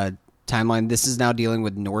Greek timeline. This is now dealing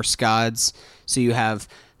with Norse gods. So you have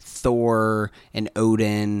Thor and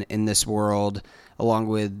Odin in this world, along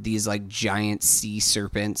with these like giant sea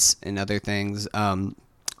serpents and other things.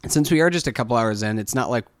 since we are just a couple hours in, it's not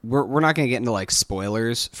like we're not going to get into like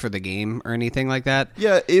spoilers for the game or anything like that.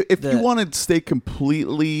 Yeah, if you want to stay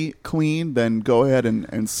completely clean, then go ahead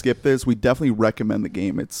and skip this. We definitely recommend the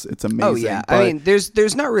game. It's amazing. Oh yeah, but I mean,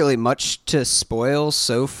 there's not really much to spoil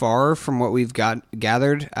so far from what we've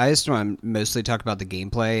gathered. I just want to mostly talk about the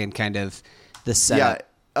gameplay and kind of the setup.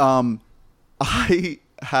 Yeah, I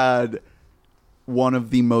had one of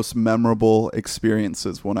the most memorable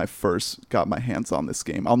experiences when I first got my hands on this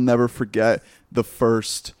game. I'll never forget the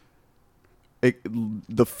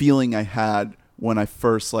feeling I had when I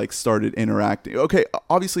first like started interacting. Okay,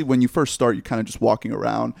 obviously when you first start, you're kind of just walking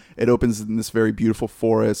around. It opens in this very beautiful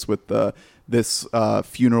forest with this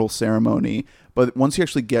funeral ceremony. But once you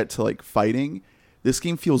actually get to like fighting, this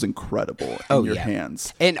game feels incredible in your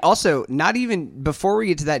hands. And also, not even before we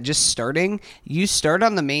get to that, just starting, you start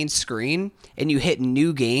on the main screen and you hit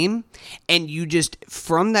new game, and you just,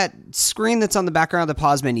 from that screen that's on the background of the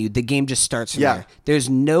pause menu, the game just starts from there. There's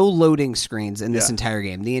no loading screens in this entire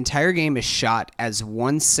game. The entire game is shot as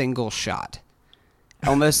one single shot.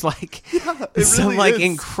 Almost like some really like is.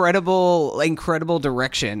 incredible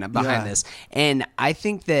direction behind this. And I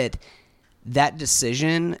think that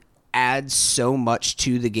decision adds so much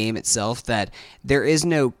to the game itself that there is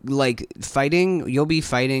no like fighting. You'll be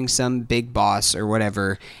fighting some big boss or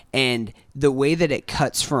whatever, and the way that it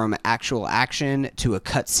cuts from actual action to a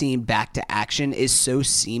cutscene back to action is so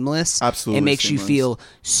seamless. Absolutely, it makes seamless. you feel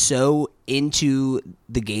so into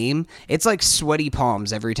the game. It's like sweaty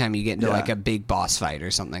palms every time you get into like a big boss fight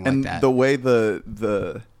or something and like that. the way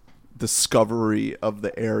the discovery of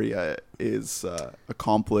the area is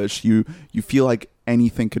accomplished, you feel like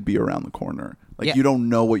anything could be around the corner. Like you don't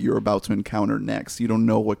know what you're about to encounter next. You don't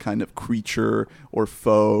know what kind of creature or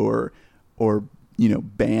foe or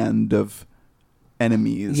band of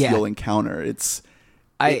enemies you'll encounter.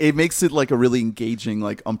 It makes it like a really engaging,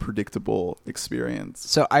 like unpredictable experience.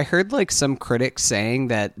 So I heard like some critics saying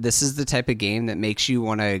that this is the type of game that makes you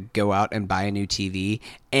want to go out and buy a new TV.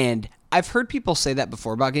 And I've heard people say that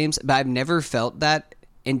before about games, but I've never felt that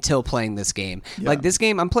until playing this game. Like this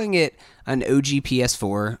game, I'm playing it on OG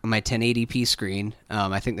PS4 on my 1080p screen.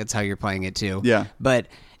 I think that's how you're playing it too. Yeah. But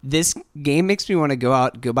this game makes me want to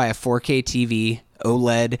go buy a 4K TV,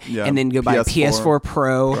 OLED, and then go buy a PS4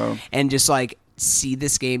 Pro and just like see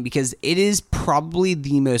this game, because it is probably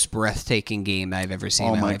the most breathtaking game I've ever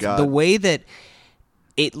seen in my life. God. The way that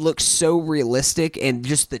it looks so realistic, and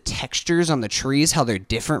just the textures on the trees, how they're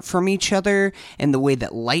different from each other, and the way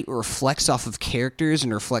that light reflects off of characters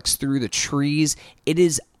and reflects through the trees. It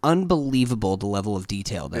is unbelievable, the level of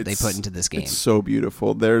detail that they put into this game. It's so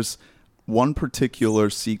beautiful. There's one particular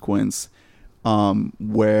sequence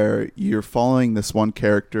where you're following this one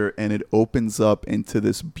character, and it opens up into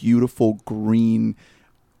this beautiful green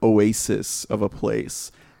oasis of a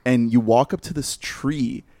place. And you walk up to this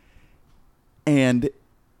tree, and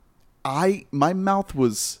my mouth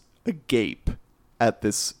was agape at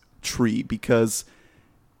this tree, because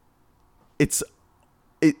it's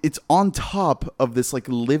on top of this like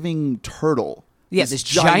living turtle. Yeah, this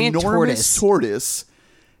giant ginormous tortoise.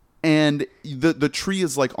 And the tree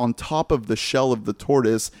is like on top of the shell of the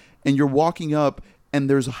tortoise, and you're walking up, and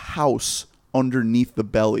there's a house underneath the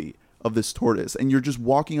belly of this tortoise, and you're just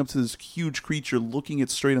walking up to this huge creature, looking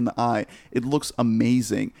it straight in the eye. It looks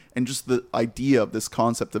amazing, and just the idea of this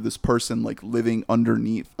concept of this person like living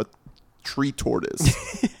underneath a tree tortoise,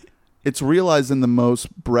 it's realized in the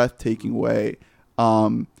most breathtaking way.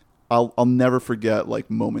 I'll never forget like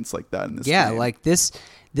moments like that in this game. Yeah, like this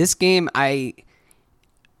game,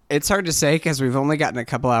 it's hard to say because we've only gotten a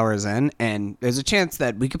couple hours in, and there's a chance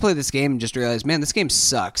that we could play this game and just realize, man, this game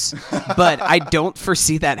sucks. But I don't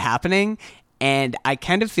foresee that happening, and I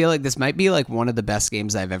kind of feel like this might be like one of the best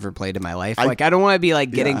games I've ever played in my life. I don't want to be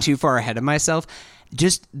like getting too far ahead of myself.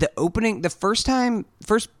 Just the opening, the first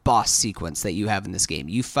boss sequence that you have in this game,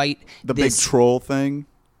 you fight the big troll thing.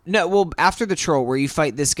 No, well, after the troll, where you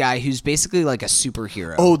fight this guy who's basically like a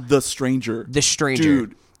superhero. Oh, the stranger.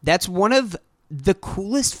 Dude. That's one of the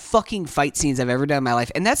coolest fucking fight scenes I've ever done in my life.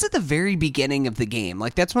 And that's at the very beginning of the game.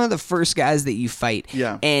 Like, that's one of the first guys that you fight.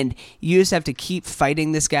 Yeah. And you just have to keep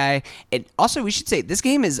fighting this guy. And also, we should say, this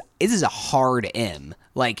game is a hard M.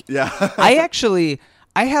 Like,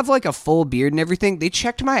 I have like a full beard and everything. They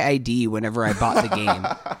checked my ID whenever I bought the game.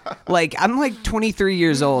 Like, I'm like 23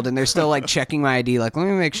 years old, and they're still like checking my ID. Like, let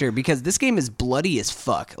me make sure, because this game is bloody as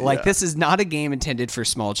fuck. Like, this is not a game intended for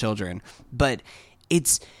small children, but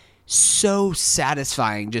it's so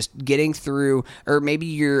satisfying just getting through. Or maybe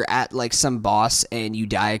you're at like some boss and you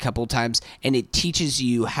die a couple times, and it teaches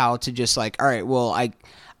you how to just like, all right, well,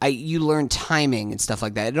 you learn timing and stuff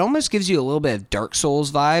like that. It almost gives you a little bit of Dark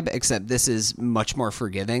Souls vibe, except this is much more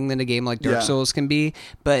forgiving than a game like Dark Souls can be.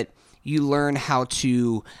 But you learn how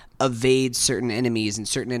to evade certain enemies, and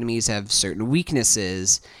certain enemies have certain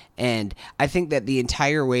weaknesses. And I think that the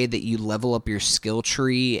entire way that you level up your skill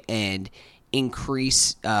tree and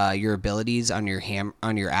increase your abilities on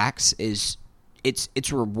your axe is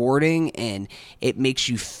it's rewarding, and it makes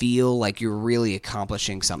you feel like you're really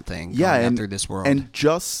accomplishing something going through this world. And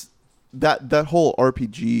just that whole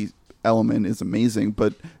RPG element is amazing,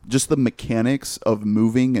 but just the mechanics of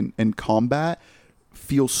moving and combat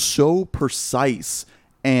feel so precise,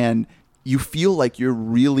 and you feel like you're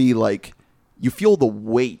really like, you feel the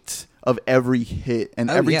weight of every hit, and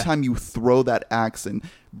every time you throw that axe and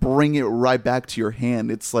bring it right back to your hand,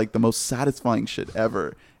 it's like the most satisfying shit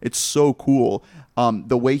ever. It's so cool.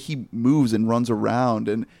 The way he moves and runs around,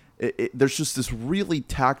 and there's just this really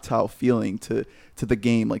tactile feeling to the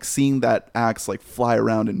game, like seeing that axe like fly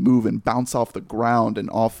around and move and bounce off the ground and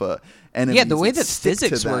off enemies. The way that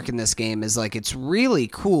physics work in this game is like, it's really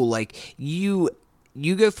cool. Like you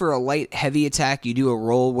go for a light heavy attack, you do a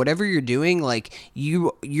roll, whatever you're doing, like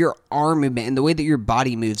your arm movement and the way that your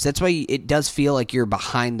body moves, that's why it does feel like you're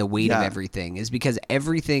behind the weight of everything, is because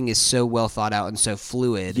everything is so well thought out and so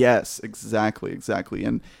fluid. Yes, exactly.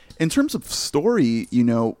 And in terms of story,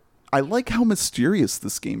 I like how mysterious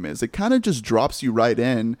this game is. It kind of just drops you right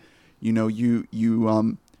in. You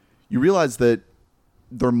realize that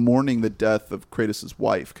they're mourning the death of Kratos'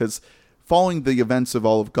 wife, because following the events of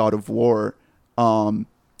all of God of War,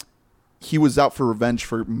 he was out for revenge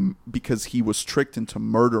because he was tricked into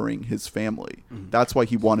murdering his family. Mm-hmm. That's why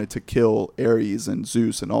he wanted to kill Ares and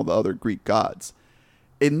Zeus and all the other Greek gods.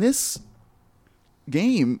 In this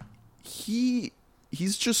game,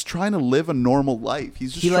 he's just trying to live a normal life.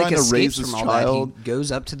 He's just trying to raise his child. He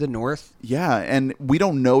goes up to the north. Yeah, and we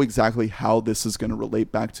don't know exactly how this is going to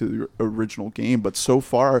relate back to the original game, but so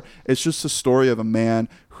far it's just a story of a man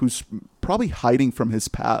who's probably hiding from his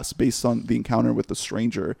past based on the encounter with the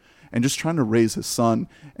stranger, and just trying to raise his son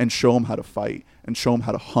and show him how to fight and show him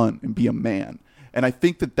how to hunt and be a man. And I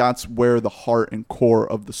think that that's where the heart and core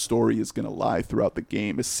of the story is going to lie throughout the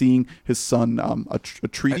game, is seeing his son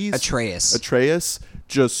Atreus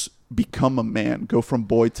just become a man, go from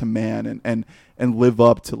boy to man, and live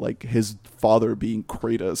up to like his father being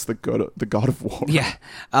Kratos, the god of war. Yeah,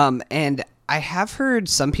 and I have heard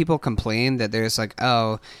some people complain that there's like,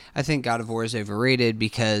 oh, I think God of War is overrated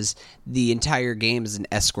because the entire game is an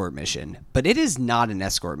escort mission. But it is not an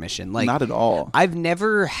escort mission. Like, not at all. I've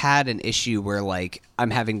never had an issue where like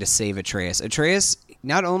I'm having to save Atreus. Atreus,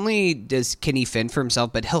 not only can he fend for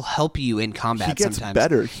himself, but he'll help you in combat. He gets sometimes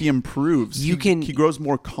better. He improves. He grows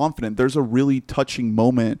more confident. There's a really touching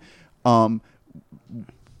moment.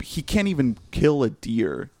 He can't even kill a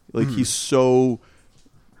deer. Like he's so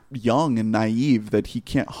young and naive that he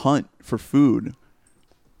can't hunt for food,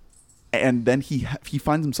 and then he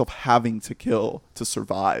finds himself having to kill to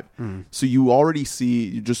survive. So you already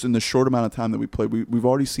see, just in the short amount of time that we played, we've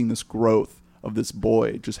already seen this growth of this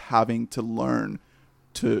boy just having to learn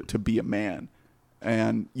to be a man.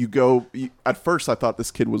 And at first I thought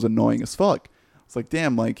this kid was annoying as fuck. It's like,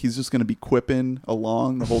 damn, like he's just gonna be quipping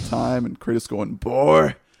along the whole time, and Kratos going,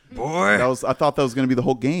 boy. I thought that was gonna be the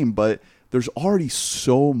whole game, but there's already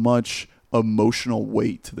so much emotional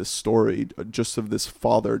weight to this story, just of this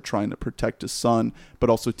father trying to protect his son, but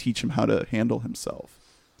also teach him how to handle himself.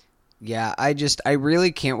 Yeah, I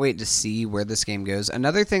really can't wait to see where this game goes.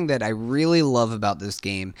 Another thing that I really love about this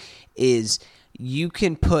game is you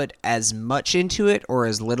can put as much into it or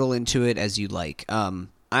as little into it as you like. I'm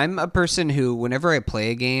a person who, whenever I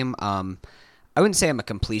play a game, I wouldn't say I'm a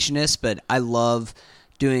completionist, but I love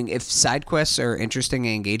doing, if side quests are interesting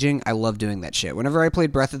and engaging, I love doing that shit. Whenever I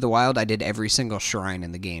played Breath of the Wild, I did every single shrine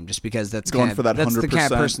in the game, just because that's the kind of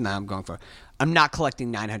person that I'm going for. I'm not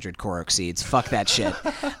collecting 900 Korok seeds. Fuck that shit.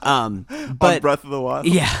 But on Breath of the Wild,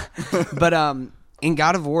 yeah. But in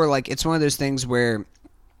God of War, like, it's one of those things where,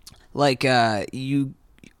 like,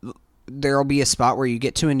 there'll be a spot where you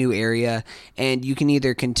get to a new area, and you can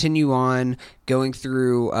either continue on going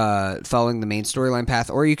through following the main storyline path,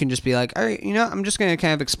 or you can just be like, all right, I'm just going to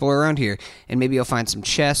kind of explore around here, and maybe you'll find some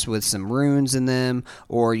chests with some runes in them,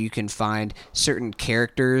 or you can find certain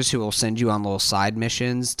characters who will send you on little side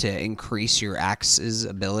missions to increase your axe's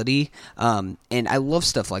ability. And I love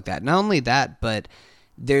stuff like that. Not only that, but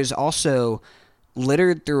there's also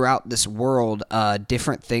littered throughout this world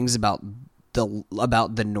different things about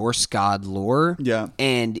the Norse god lore. Yeah.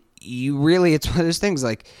 And it's one of those things,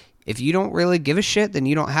 like, if you don't really give a shit, then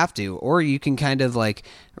you don't have to. Or you can kind of like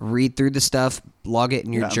read through the stuff, log it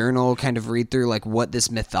in your journal, kind of read through like what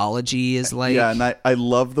this mythology is like. Yeah, and I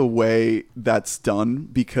love the way that's done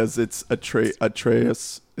because it's Atreus.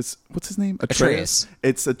 What's his name? Atreus.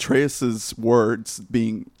 It's Atreus's words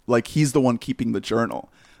being like he's the one keeping the journal.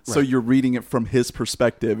 So Right. you're reading it from his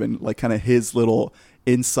perspective and like kind of his little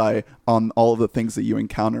insight on all of the things that you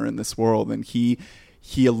encounter in this world. And he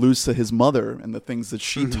alludes to his mother and the things that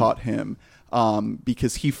she taught him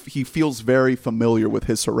because he feels very familiar with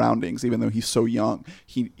his surroundings, even though he's so young.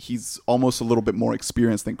 He's almost a little bit more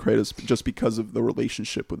experienced than Kratos just because of the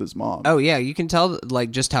relationship with his mom. Oh yeah, you can tell like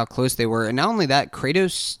just how close they were. And not only that,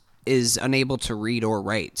 Kratos is unable to read or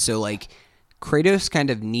write. So like Kratos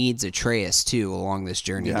kind of needs Atreus too along this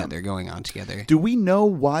journey that they're going on together. Do we know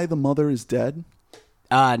why the mother is dead?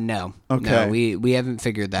 No. Okay. No, we haven't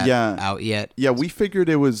figured that out yet. Yeah, we figured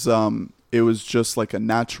it was just like a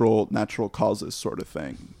natural causes sort of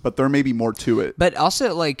thing. But there may be more to it. But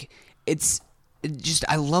also like it's just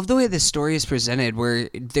I love the way this story is presented where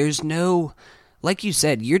there's no, like you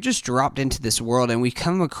said, you're just dropped into this world and we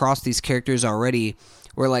come across these characters already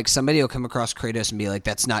where like somebody will come across Kratos and be like,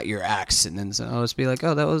 that's not your axe, and then I'll just be like,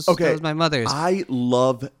 oh, that was my mother's. I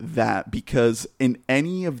love that because in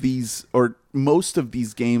any of these or most of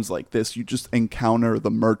these games like this, you just encounter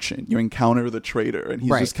the merchant, you encounter the trader, and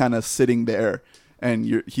he's just kind of sitting there, and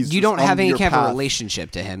you don't have any kind of path.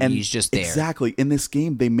 Relationship to him. And he's just there. Exactly. In this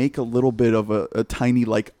game, they make a little bit of a tiny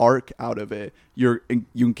like arc out of it. You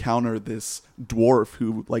encounter this dwarf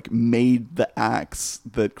who like made the axe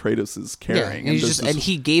that Kratos is carrying, and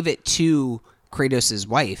he gave it to Kratos'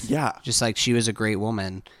 wife. Yeah, just like she was a great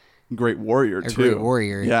woman, great warrior too. Great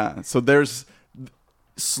warrior. Yeah. So there's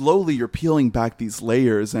slowly you're peeling back these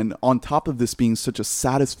layers, and on top of this being such a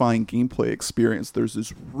satisfying gameplay experience, there's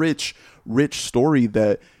this rich story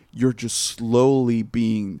that you're just slowly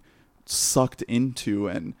being sucked into.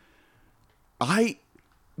 And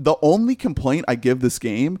the only complaint I give this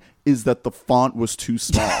game is that the font was too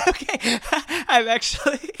small. Okay, I'm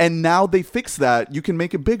actually. And now they fixed that. You can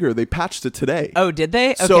make it bigger. They patched it today. Oh, did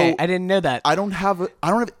they? Okay, So I didn't know that. I don't have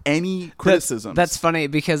any criticisms. That's funny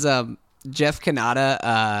because Jeff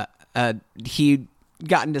Kanata, he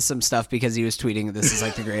got into some stuff because he was tweeting this is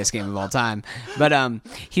like the greatest game of all time. But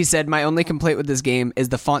he said my only complaint with this game is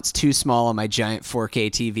the font's too small on my giant 4K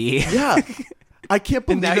TV. Yeah. I can't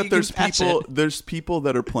believe now that you there's can patch people it. there's people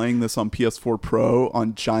that are playing this on PS4 Pro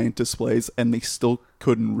on giant displays and they still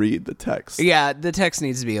couldn't read the text. Yeah, the text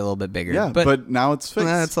needs to be a little bit bigger. Yeah, but now it's fixed.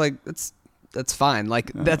 It's like that's fine.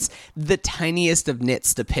 Like that's the tiniest of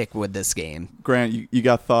nits to pick with this game. Grant, you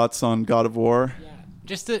got thoughts on God of War? Yeah,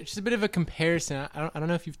 just a bit of a comparison. I don't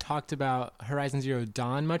know if you've talked about Horizon Zero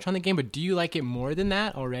Dawn much on the game, but do you like it more than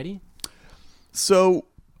that already? So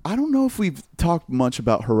I don't know if we've talked much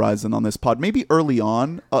about Horizon on this pod. Maybe early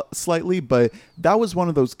on, slightly, but that was one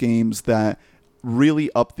of those games that really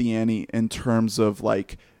upped the ante in terms of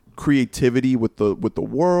like creativity with the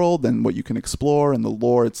world and what you can explore and the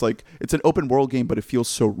lore. It's like it's an open world game, but it feels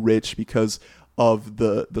so rich because of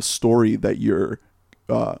the story that you're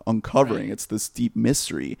uncovering. Right. It's this deep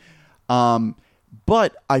mystery.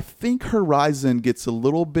 But I think Horizon gets a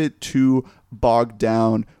little bit too bogged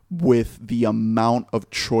down with the amount of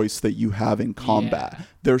choice that you have in combat. Yeah.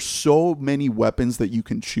 There's so many weapons that you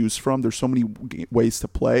can choose from. There's so many ways to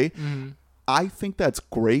play. Mm-hmm. I think that's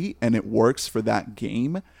great and it works for that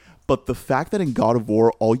game. But the fact that in God of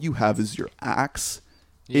War, all you have is your axe,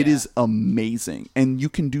 it is amazing. And you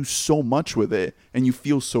can do so much with it and you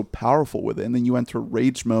feel so powerful with it. And then you enter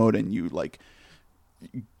rage mode and you like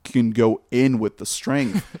can go in with the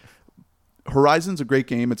strength. Horizon's a great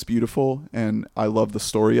game. It's beautiful, and I love the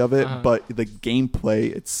story of it. But the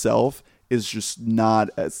gameplay itself is just not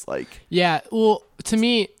as like. Yeah, well, to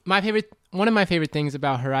me, one of my favorite things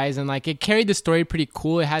about Horizon, like it carried the story pretty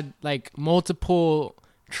cool. It had like multiple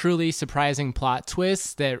truly surprising plot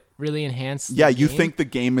twists that really enhanced. Yeah, you think the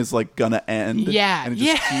game is like gonna end. Yeah, and it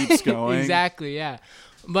just keeps going. Exactly. Yeah,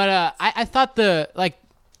 but I thought the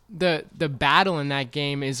battle in that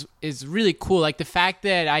game is really cool. Like the fact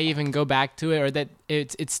that I even go back to it, or that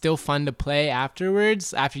it's still fun to play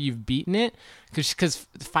afterwards after you've beaten it, because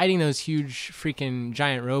fighting those huge freaking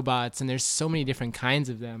giant robots, and there's so many different kinds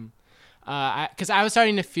of them. Because I was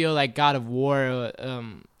starting to feel like God of War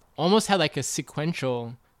almost had like a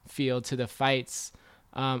sequential feel to the fights.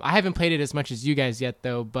 I haven't played it as much as you guys yet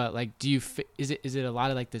though, but like, is it a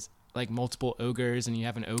lot of like this? Like multiple ogres and you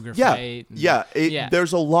have an ogre fight.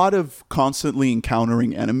 There's a lot of constantly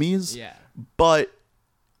encountering enemies. Yeah. But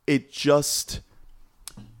it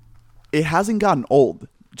hasn't gotten old.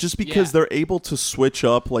 just because Yeah. they're able to switch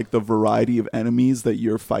up like the variety of enemies that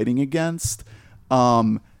you're fighting against,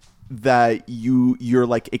 that you're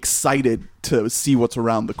like excited to see what's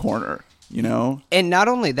around the corner, you know? And not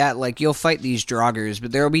only that, like you'll fight these Draugrs,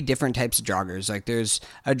 but there will be different types of Draugrs. Like there's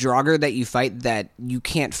a Draugr that you fight that you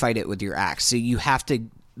can't fight it with your axe. So you have to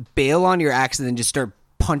bail on your axe and then just start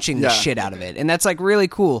punching the shit out of it. And that's like really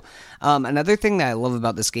cool. Another thing that I love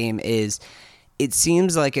about this game is it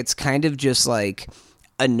seems like it's kind of just like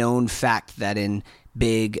a known fact that in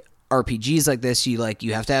big RPGs like this, you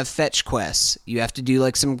have to have fetch quests. You have to do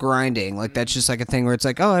like some grinding. Like that's just like a thing where it's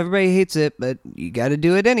like, oh, everybody hates it, but you got to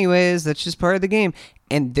do it anyways. That's just part of the game.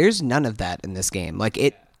 And there's none of that in this game. Like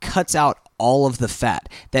it cuts out all of the fat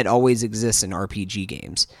that always exists in RPG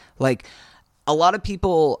games. Like a lot of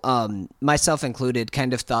people, myself included,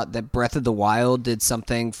 kind of thought that Breath of the Wild did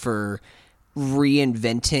something for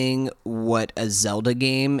reinventing what a Zelda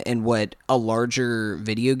game and what a larger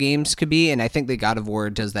video games could be, and I think that God of War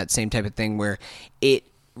does that same type of thing where it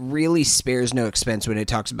really spares no expense when you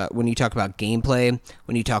talk about gameplay,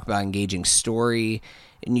 when you talk about engaging story,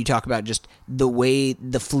 and you talk about just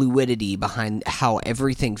the fluidity behind how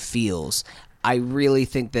everything feels. I really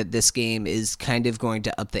think that this game is kind of going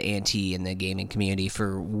to up the ante in the gaming community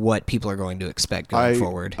for what people are going to expect going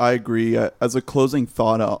forward. I agree. As a closing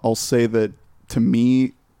thought, I'll say that to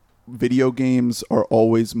me, video games are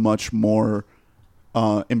always much more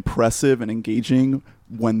impressive and engaging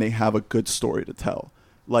when they have a good story to tell.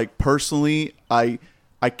 Like personally, I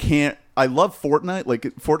love Fortnite. Like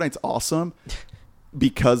Fortnite's awesome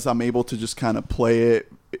because I'm able to just kind of play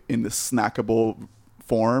it in the snackable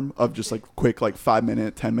form of just like quick, like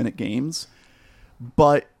 5-minute, 10-minute games.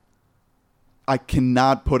 But I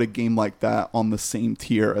cannot put a game like that on the same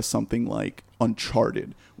tier as something like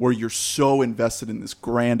Uncharted, where you're so invested in this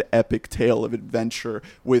grand epic tale of adventure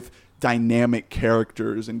with dynamic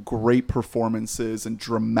characters and great performances and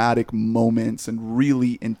dramatic moments and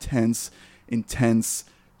really intense gameplay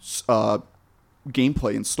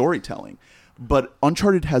and storytelling. But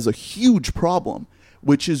Uncharted has a huge problem,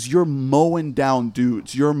 which is you're mowing down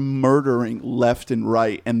dudes, you're murdering left and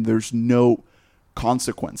right, and there's no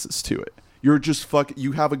consequences to it. You're just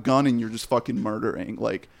you have a gun and you're just fucking murdering,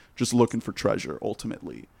 like just looking for treasure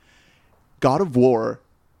ultimately. God of War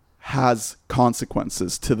has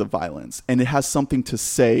consequences to the violence, and it has something to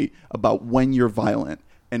say about when you're violent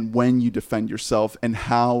and when you defend yourself and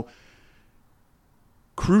how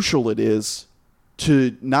crucial it is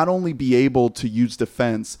to not only be able to use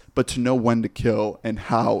defense, but to know when to kill and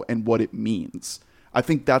how and what it means. I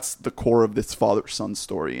think that's the core of this father-son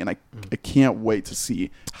story, and I can't wait to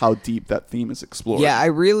see how deep that theme is explored. Yeah, I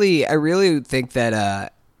really think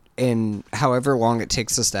that in however long it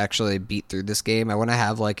takes us to actually beat through this game, I want to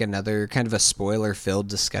have like another kind of a spoiler-filled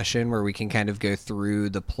discussion where we can kind of go through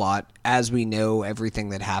the plot as we know everything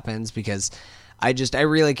that happens, because I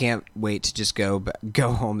really can't wait to just go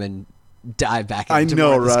home and dive back into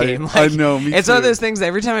this game. Like, I know, me it's too. one of those things that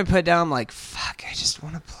every time I put it down, I'm like, fuck, I just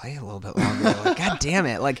want to play a little bit longer. Like, God damn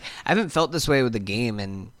it. Like, I haven't felt this way with the game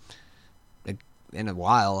in a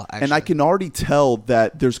while, actually. And I can already tell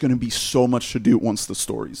that there's going to be so much to do once the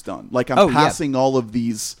story's done. Like, I'm passing all of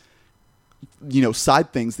these,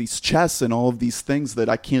 side things, these chests and all of these things that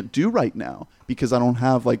I can't do right now because I don't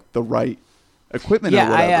have, like, the right equipment or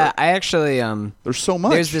whatever. I actually there's so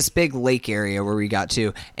much. There's this big lake area where we got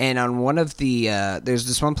to, and on one of the there's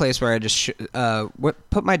this one place where I just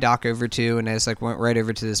put my dock over to, and I just like went right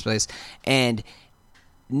over to this place, and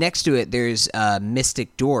next to it there's a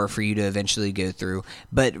mystic door for you to eventually go through.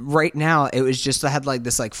 But right now it was just, I had like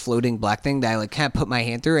this like floating black thing that I like kind of put my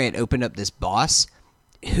hand through, and it opened up this boss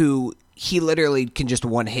who he literally can just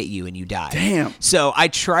one hit you and you die. Damn. So I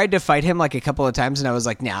tried to fight him like a couple of times, and I was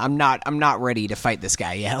like, nah, I'm not ready to fight this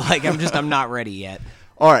guy yet. Like I'm not ready yet.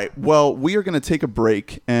 All right. Well, we are going to take a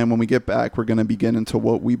break, and when we get back, we're going to begin into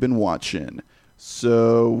what we've been watching.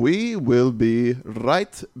 So we will be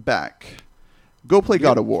right back. Go play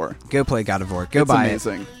God of War. Go play God of War. Go It's buy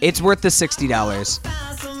amazing. it. It's worth the $60.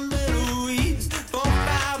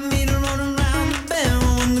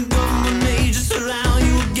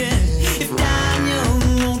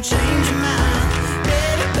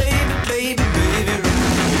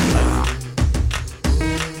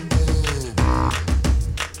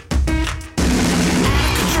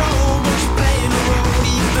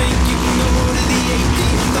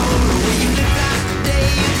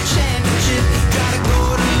 Championship, gotta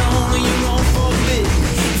go it alone or you're on for a bit.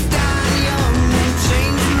 If dying young won't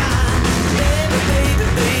change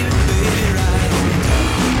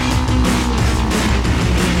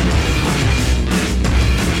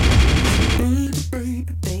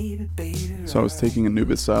So I was taking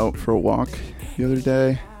Anubis out for a walk the other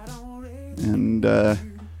day, and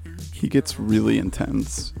he gets really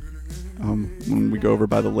intense when we go over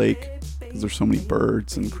by the lake, because there's so many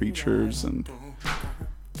birds and creatures and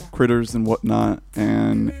critters and whatnot,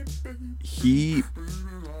 and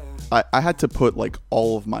I had to put like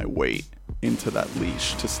all of my weight into that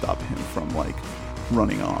leash to stop him from like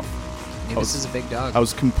running off. This is a big dog. I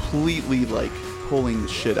was completely like pulling the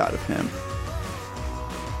shit out of him,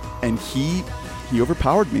 and he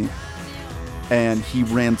overpowered me, and he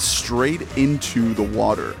ran straight into the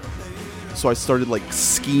water. So I started like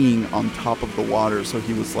skiing on top of the water. So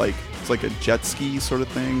he was like, it's like a jet ski sort of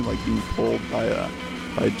thing, like being pulled by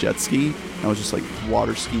a jet ski. And I was just like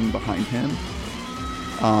water skiing behind him,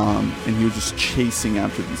 and he was just chasing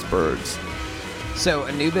after these birds. So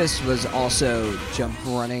Anubis was also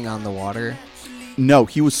running on the water? No,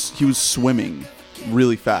 he was swimming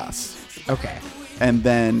really fast. Okay. And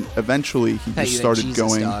then eventually he just started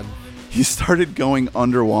going. Dog. He started going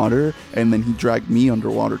underwater, and then he dragged me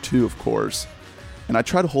underwater too, of course. And I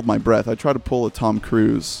tried to hold my breath. I tried to pull a Tom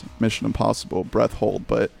Cruise Mission Impossible breath hold,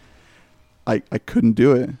 but I couldn't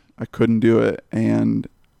do it. I couldn't do it, and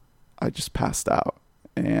I just passed out.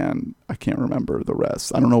 And I can't remember the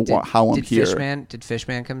rest. I don't know how I'm here. Did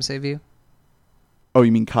Fishman come save you? Oh,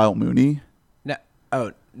 you mean Kyle Mooney? No.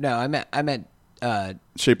 Oh no, I meant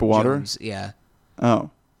Shape of Water. Jones, yeah.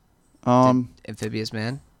 Oh. Amphibious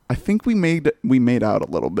Man. I think we made out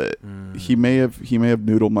a little bit. He may have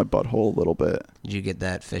noodled my butthole a little bit. Did you get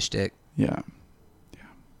that fish dick? Yeah.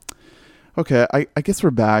 Okay, I guess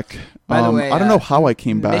we're back. By the way, I don't know how I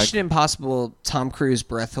came back. Mission Impossible Tom Cruise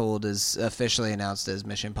breath hold is officially announced as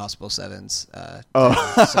Mission Impossible 7's.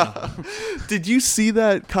 Did you see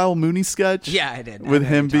that Kyle Mooney sketch? Yeah, I did. With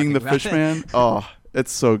him being the fish man? Oh,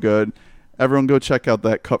 it's so good. Everyone go check out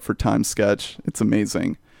that Cut for Time sketch. It's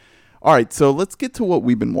amazing. All right, so let's get to what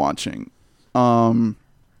we've been watching.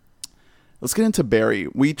 Let's get into Barry.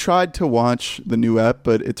 We tried to watch the new ep,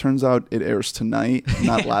 but it turns out it airs tonight,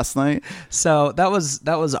 not last night. So that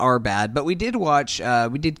was our bad. But we did watch.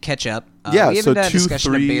 We did catch up. Yeah, we so done a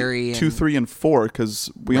discussion of Barry 2, 3, and 4, because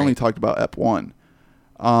we only talked about ep 1.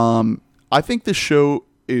 I think the show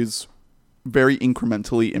is very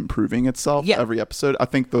incrementally improving itself every episode. I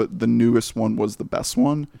think the newest one was the best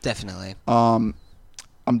one. Definitely. I'm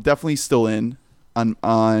definitely still in, and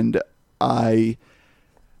I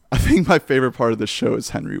think my favorite part of the show is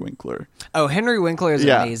Henry Winkler. Oh, Henry Winkler is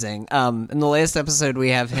amazing. In the latest episode, we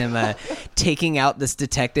have him taking out this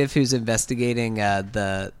detective who's investigating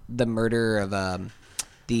the murder of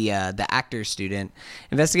the actor student,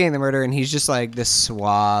 investigating the murder, and he's just like this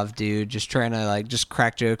suave dude, just trying to like just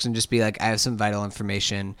crack jokes and just be like, I have some vital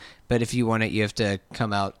information, but if you want it, you have to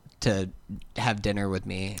come out to have dinner with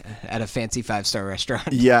me at a fancy 5-star restaurant.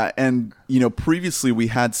 Yeah, and previously we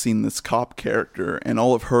had seen this cop character, and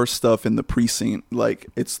all of her stuff in the precinct, like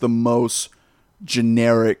it's the most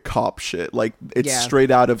generic cop shit. Like it's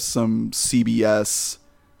straight out of some CBS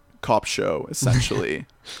cop show, essentially,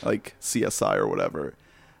 like CSI or whatever.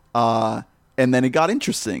 And then it got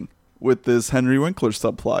interesting with this Henry Winkler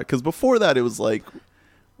subplot, because before that it was like,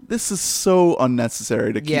 this is so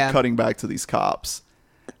unnecessary to keep cutting back to these cops.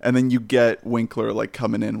 And then you get Winkler like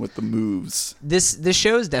coming in with the moves. This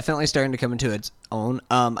show is definitely starting to come into its own.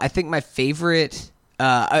 I think my favorite.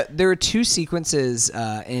 There are two sequences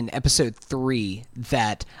in episode 3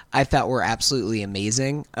 that I thought were absolutely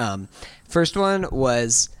amazing. First one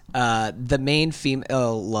was the main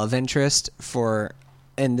female love interest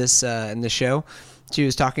in this show. She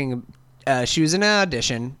was talking. She was in an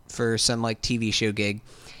audition for some like TV show gig,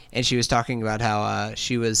 and she was talking about how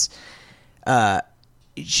she was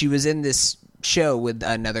in this show with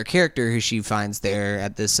another character who she finds there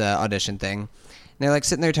at this audition thing. And they're like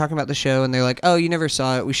sitting there talking about the show, and they're like, oh, you never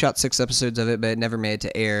saw it. We shot 6 episodes of it, but it never made it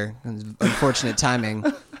to air. Unfortunate timing.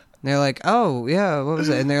 And they're like, oh, yeah, what was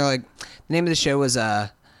it? And they're like, the name of the show was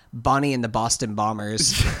Bonnie and the Boston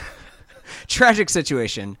Bombers. Tragic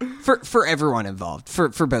situation for everyone involved,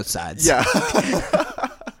 for both sides. Yeah.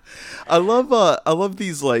 I love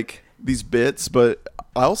these bits, but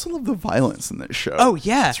I also love the violence in this show. Oh,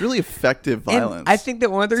 yeah. It's really effective violence. And I think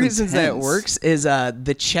that one of the reasons that it works is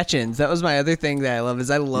the Chechens. That was my other thing that I love,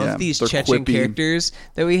 is I love these Chechen characters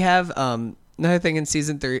that we have. Another thing in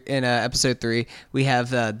episode 3, we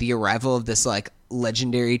have the arrival of this like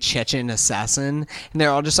legendary Chechen assassin, and they're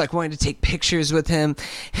all just like wanting to take pictures with him.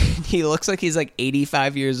 And he looks like he's like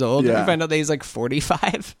 85 years old. Yeah. And we find out that he's like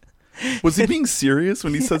 45. Was he being serious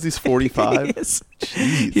when he says he's 45?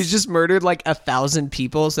 He's just murdered like 1,000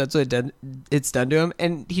 people, so that's what it's done to him,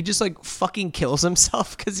 and he just like fucking kills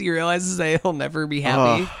himself because he realizes that he'll never be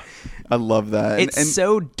happy. I love that. It's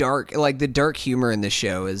so dark. Like, the dark humor in this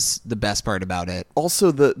show is the best part about it.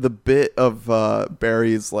 Also, the bit of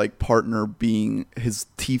Barry's like partner being his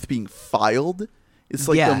teeth being filed. It's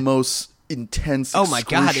like the most intense, oh my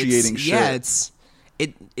god! excruciating shit. Yeah,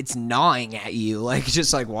 it's gnawing at you, like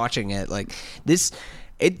just like watching it. Like this,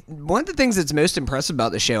 one of the things that's most impressive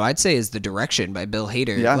about the show, I'd say, is the direction by Bill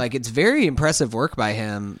Hader. Yeah. Like, it's very impressive work by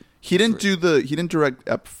him. He didn't direct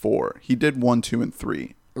Ep 4. He did 1, 2, and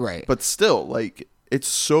 3. Right. But still, like, it's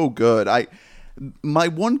so good. My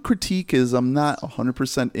one critique is I'm not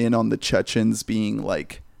 100% in on the Chechens being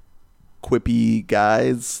like quippy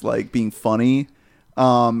guys, like being funny.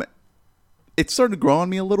 It started to grow on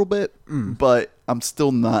me a little bit, but I'm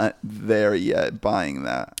still not there yet buying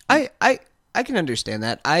that. I can understand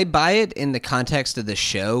that. I buy it in the context of the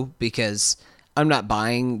show because I'm not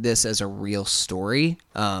buying this as a real story.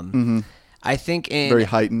 I think Very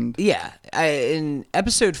heightened. Yeah. In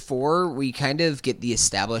episode 4, we kind of get the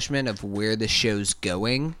establishment of where the show's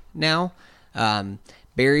going now.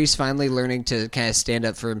 Barry's finally learning to kind of stand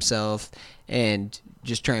up for himself and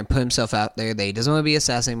just try and put himself out there. That he doesn't want to be a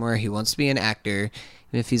sass anymore. He wants to be an actor.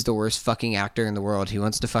 Even if he's the worst fucking actor in the world, he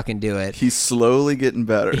wants to fucking do it. He's slowly getting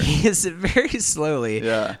better. He is very slowly.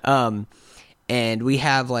 Yeah. And we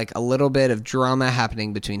have like a little bit of drama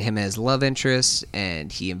happening between him and his love interest, and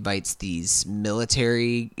he invites these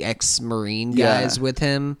military ex-Marine guys with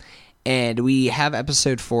him. And we have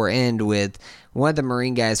episode 4 end with one of the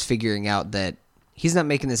Marine guys figuring out that he's not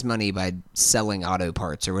making this money by selling auto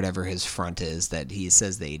parts or whatever his front is that he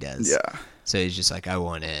says that he does. Yeah. So he's just like, I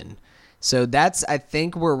want in. So that's, I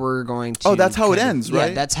think, where we're going to... Oh, that's how it ends, right?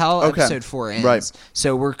 Yeah, that's how episode 4 ends. Right.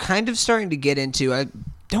 So we're kind of starting to get into... I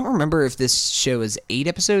don't remember if this show is 8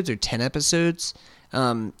 episodes or 10 episodes.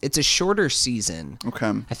 It's a shorter season. Okay.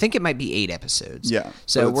 I think it might be 8 episodes. Yeah.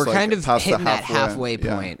 So we're like kind of past the hitting that halfway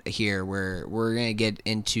yeah. point here where we're going to get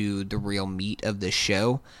into the real meat of the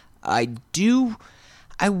show. I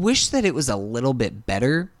wish that it was a little bit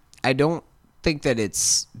better. I don't think that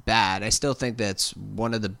it's bad. I still think that's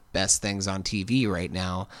one of the best things on TV right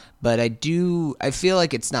now. But I feel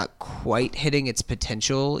like it's not quite hitting its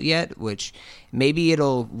potential yet, which maybe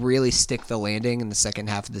it'll really stick the landing in the second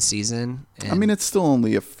half of the season. I mean, it's still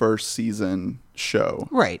only a first season show.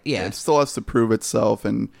 Right, yeah. It still has to prove itself.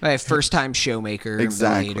 And first time showmaker.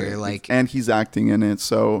 exactly. Bill Hader, and he's acting in it.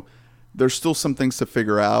 So there's still some things to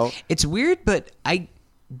figure out. It's weird, but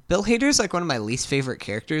Bill Hader's like one of my least favorite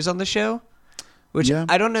characters on the show. Which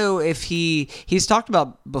I don't know if he's talked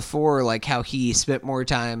about before, like how he spent more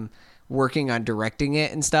time working on directing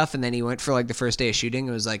it and stuff, and then he went for like the first day of shooting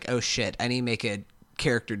and was like, oh shit, I need to make a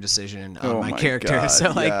character decision on my character. God,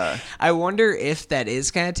 so like, I wonder if that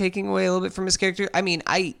is kind of taking away a little bit from his character. I mean,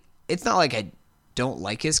 it's not like I don't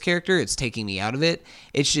like his character, it's taking me out of it.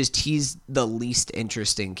 It's just he's the least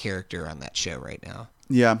interesting character on that show right now.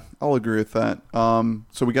 Yeah, I'll agree with that.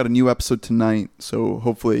 So we got a new episode tonight, so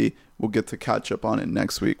hopefully we'll get to catch up on it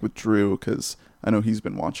next week with Drew, because I know he's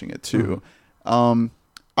been watching it too. I'm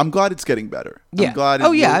glad it's getting better. Yeah. I'm glad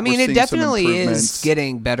I mean, it definitely is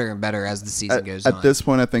getting better and better as the season goes on. At this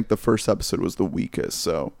point, I think the first episode was the weakest,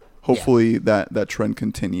 so hopefully that trend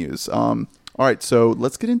continues. All right, so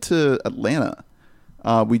let's get into Atlanta.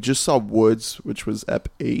 We just saw Woods, which was Ep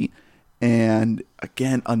 8. And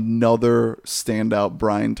again, another standout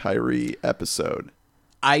Brian Tyree episode.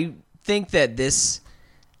 I think that this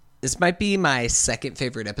might be my second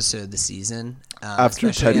favorite episode of the season.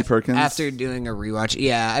 After Teddy Perkins? After doing a rewatch.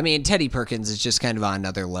 Yeah, I mean, Teddy Perkins is just kind of on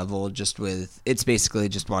another level, it's basically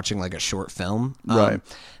just watching like a short film. Right.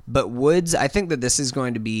 But Woods, I think that this is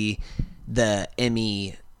going to be the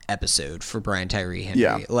Emmy episode for Brian Tyree Henry.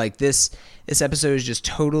 Yeah. Like this episode is just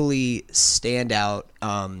totally standout.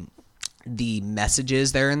 The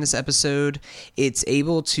messages there in this episode, it's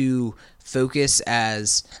able to focus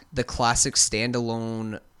as the classic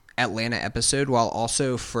standalone Atlanta episode while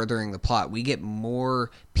also furthering the plot. We get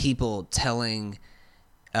more people telling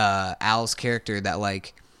Al's character that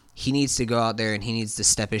like he needs to go out there and he needs to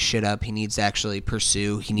step his shit up. He needs to actually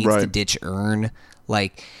pursue. He needs to ditch Earn.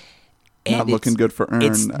 Like, not looking good for Earn,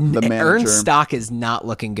 the manager. Earn's stock is not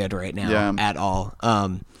looking good right now at all.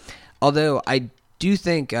 Although I do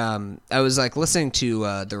think I was like listening to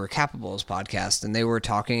the Recapables podcast, and they were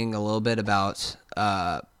talking a little bit about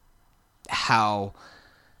how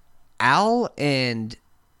Al and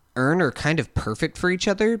Earn are kind of perfect for each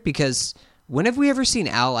other, because when have we ever seen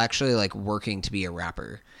Al actually like working to be a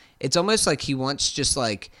rapper? It's almost like he wants just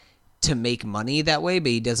like to make money that way, but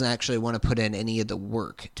he doesn't actually want to put in any of the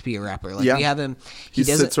work to be a rapper. Like, Yeah. we have him. He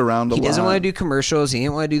doesn't- sits around a He doesn't lot. want to do commercials. He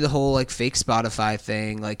didn't want to do the whole like fake Spotify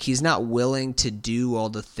thing. Like, he's not willing to do all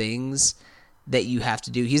the things that you have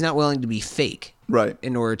to do. He's not willing to be fake Right.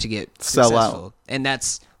 in order to get Sell out. successful. And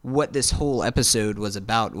that's what this whole episode was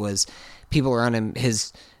about, was people around him.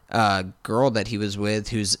 His girl that he was with,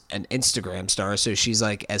 who's an Instagram star, so she's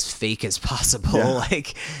like as fake as possible. Yeah.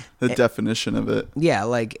 Like, The definition of it. yeah,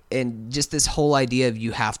 like, and just this whole idea of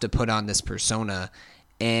you have to put on this persona.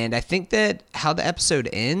 And I think that how the episode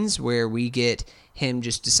ends, where we get him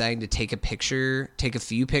just deciding to take a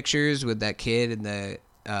few pictures with that kid in the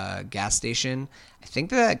gas station, I think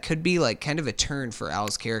that could be like kind of a turn for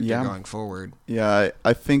Al's character Yeah. going forward. Yeah,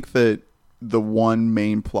 I think that the one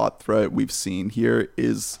main plot thread we've seen here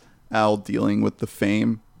is Al dealing with the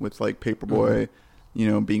fame, with like Paperboy,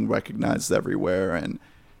 being recognized everywhere, and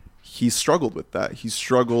he's struggled with that. He's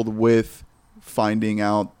struggled with finding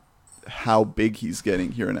out how big he's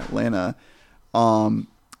getting here in Atlanta,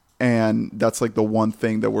 and that's like the one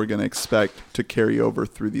thing that we're gonna expect to carry over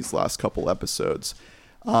through these last couple episodes.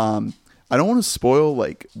 I don't want to spoil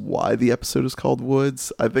like why the episode is called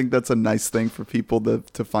Woods. I think that's a nice thing for people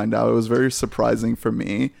to find out. It was very surprising for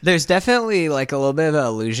me. There's definitely like a little bit of an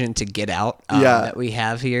allusion to Get Out that we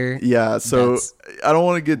have here. Yeah, so That's I don't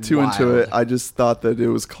want to get too into wild. it. I just thought that it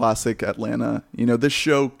was classic Atlanta. This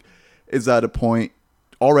show is at a point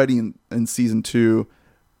already in season 2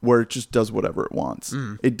 where it just does whatever it wants.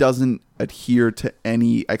 It doesn't adhere to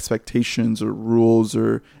any expectations or rules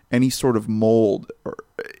or any sort of mold, or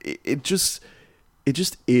it just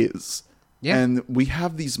is. Yeah. And we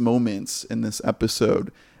have these moments in this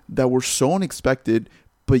episode that were so unexpected,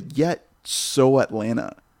 but yet so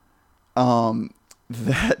Atlanta,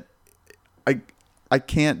 that I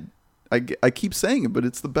can't. I keep saying it, but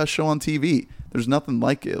it's the best show on TV. There's nothing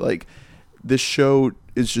like it. Like, this show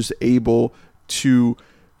is just able to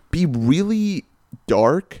be really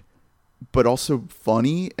dark, but also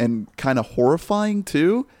funny and kind of horrifying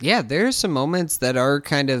too. Yeah, there are some moments that are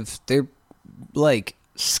they're like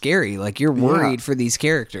scary. Like, you're worried for these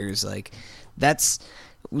characters. Like, that's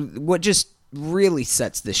what just really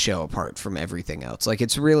sets this show apart from everything else. Like,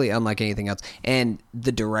 it's really unlike anything else. And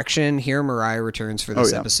the direction here, Mariah returns for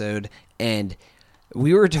this episode, and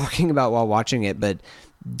we were talking about while watching it, but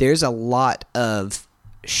there's a lot of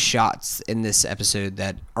shots in this episode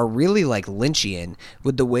that are really like Lynchian,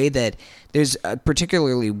 with the way that there's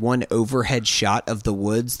particularly one overhead shot of the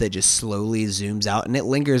woods that just slowly zooms out, and it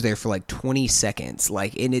lingers there for like 20 seconds,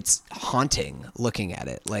 like, and it's haunting looking at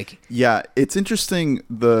it. Like, yeah, it's interesting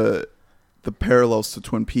the parallels to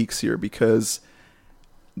Twin Peaks here, because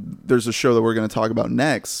there's a show that we're going to talk about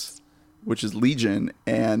next, which is Legion,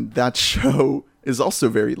 and that show is also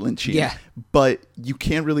very Lynchian. Yeah. But you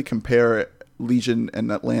can't really compare Legion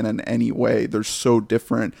and Atlanta in any way. They're so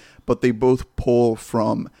different, but they both pull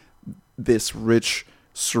from this rich,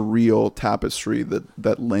 surreal tapestry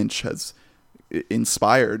that Lynch has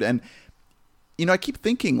inspired. And, I keep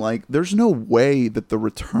thinking, like, there's no way that The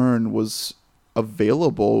Return was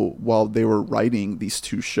available while they were writing these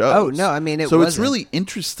two shows. Oh, no, I mean, it so wasn't. it's really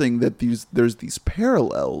interesting that there's these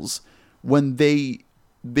parallels when they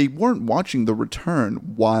weren't watching The Return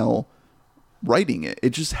while writing it.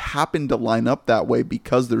 It just happened to line up that way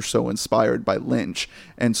because they're so inspired by Lynch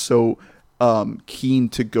and so keen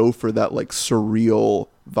to go for that like surreal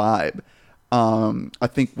vibe. I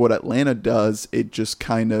think what Atlanta does, it just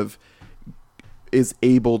kind of is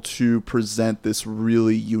able to present this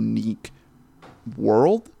really unique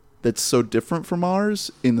world that's so different from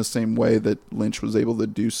ours, in the same way that Lynch was able to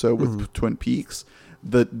do so with Twin Peaks.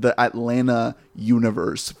 The Atlanta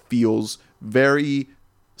universe feels very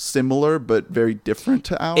similar but very different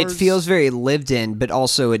to ours. it feels very lived in, but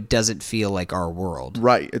also it doesn't feel like our world.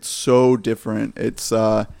 Right. It's so different. It's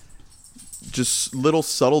just little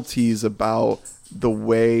subtleties about the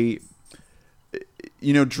way,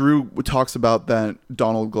 Drew talks about that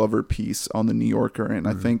Donald Glover piece on the New Yorker, and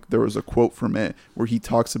I think there was a quote from it where he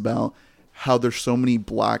talks about how there's so many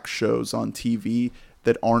black shows on TV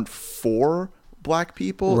that aren't for black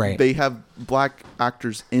people. Right. They have black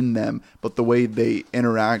actors in them, but the way they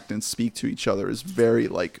interact and speak to each other is very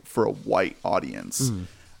like for a white audience.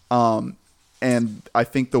 And I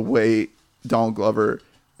think the way Donald Glover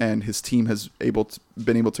and his team has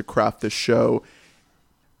been able to craft this show,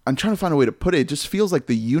 I'm trying to find a way to put it. It just feels like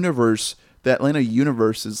the Atlanta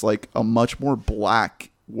universe is like a much more black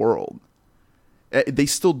world. They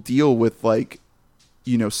still deal with like,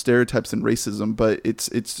 stereotypes and racism, but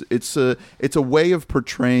it's a way of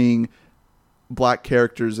portraying black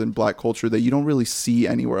characters and black culture that you don't really see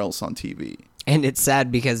anywhere else on TV. And it's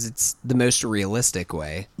sad because it's the most realistic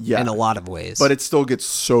way in a lot of ways. But it still gets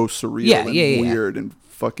so surreal and weird yeah. and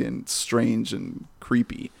fucking strange and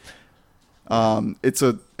creepy. It's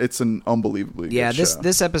an unbelievably good show.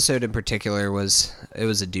 This episode in particular was a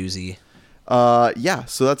doozy.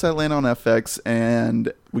 So that's Atlanta on FX,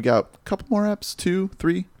 and we got a couple more eps, 2,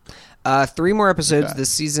 3. 3 more episodes. Okay. This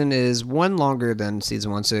season is one longer than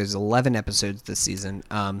season 1, so there's 11 episodes this season.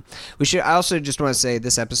 I also just want to say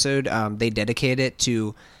this episode, they dedicate it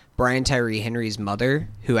to Brian Tyree Henry's mother,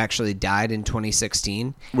 who actually died in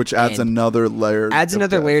 2016. Which adds another layer. Adds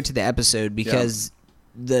another layer to the episode because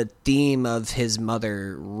the theme of his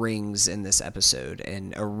mother rings in this episode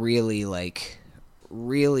in a really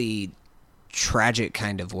tragic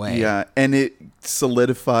kind of way. Yeah, and it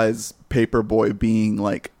solidifies Paperboy being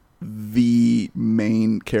like the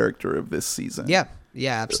main character of this season. Yeah,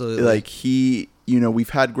 absolutely. Like we've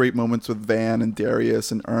had great moments with Van and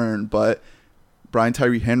Darius and Earn, but Brian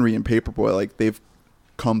Tyree Henry and Paperboy, like they've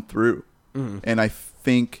come through. Mm-hmm. And I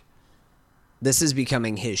think this is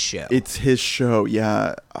becoming his show. It's his show,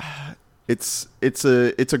 yeah. It's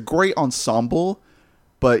a great ensemble,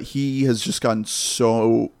 but he has just gotten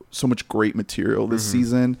so much great material this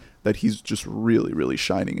season that he's just really, really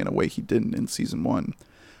shining in a way he didn't in season 1.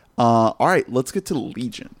 All right, let's get to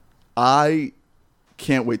Legion. I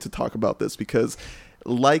can't wait to talk about this because,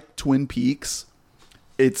 like Twin Peaks,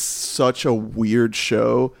 it's such a weird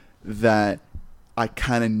show that I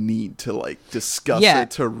kind of need to like discuss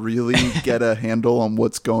it to really get a handle on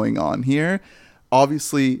what's going on here.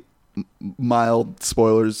 Obviously, mild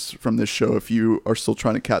spoilers from this show if you are still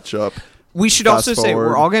trying to catch up. We should also say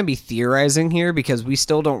we're all going to be theorizing here because we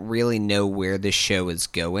still don't really know where this show is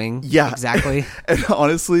going. Yeah, exactly. And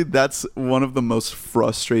honestly, that's one of the most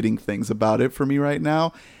frustrating things about it for me right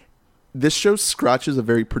now. This show scratches a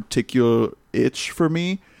very particular itch for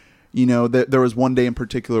me. There was one day in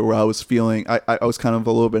particular where I was feeling, I was kind of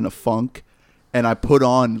a little bit in a funk, and I put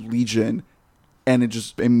on Legion, and it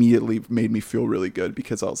just immediately made me feel really good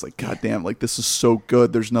because I was like, God damn, like this is so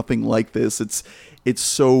good. There's nothing like this. It's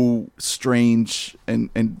so strange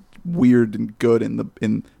and weird and good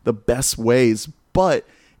in the best ways, but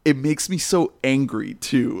it makes me so angry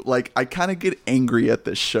too. Like I kind of get angry at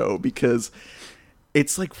this show because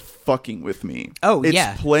it's like fucking with me.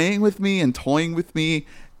 It's playing with me and toying with me,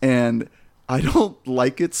 and I don't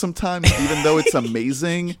like it sometimes, even though it's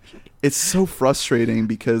amazing. It's so frustrating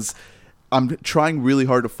because I'm trying really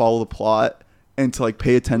hard to follow the plot and to like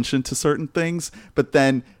pay attention to certain things, but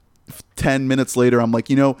then 10 minutes later I'm like,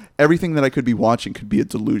 everything that I could be watching could be a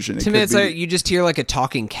delusion. 10 minutes later you just hear like a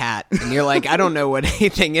talking cat and you're like, I don't know what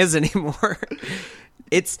anything is anymore.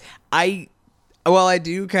 I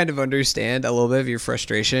do kind of understand a little bit of your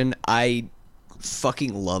frustration. I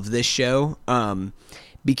fucking love this show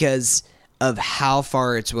because of how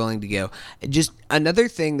far it's willing to go. Just another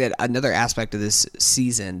aspect of this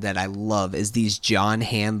season that I love is these Jon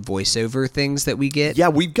Hamm voiceover things that we get. Yeah,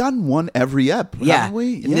 we've gotten one every ep, haven't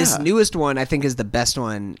we? Yeah. And this newest one I think is the best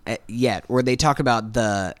one yet, where they talk about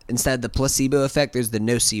instead of the placebo effect, there's the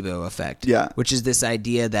nocebo effect. Yeah. Which is this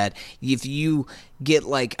idea that if you get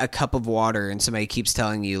like a cup of water and somebody keeps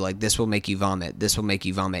telling you like this will make you vomit,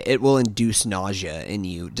 it will induce nausea in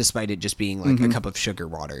you despite it just being like a cup of sugar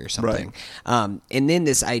water or something. Right. And then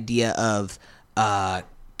this idea of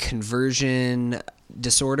conversion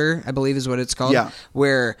disorder, I believe is what it's called,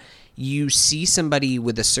 where you see somebody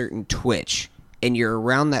with a certain twitch and you're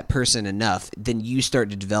around that person enough, then you start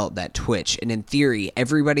to develop that twitch. And in theory,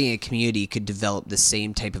 everybody in a community could develop the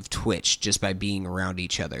same type of twitch just by being around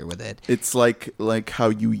each other with it. It's like how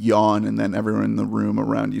you yawn and then everyone in the room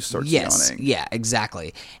around you starts yawning. Yeah,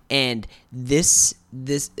 exactly. And another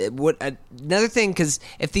thing, because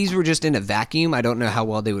if these were just in a vacuum, I don't know how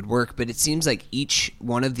well they would work, but it seems like each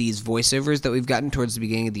one of these voiceovers that we've gotten towards the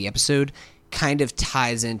beginning of the episode kind of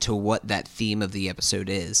ties into what that theme of the episode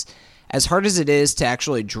is. As hard as it is to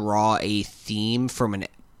actually draw a theme from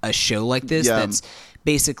a show like this that's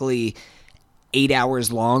basically 8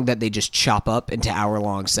 hours long that they just chop up into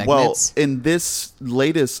hour-long segments. Well, in this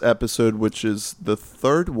latest episode, which is the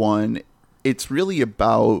third one, it's really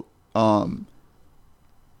about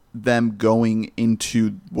them going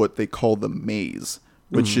into what they call the maze,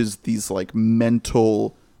 which is these like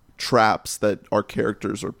mental traps that our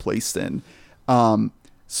characters are placed in.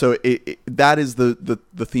 So that is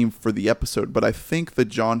the theme for the episode. But I think the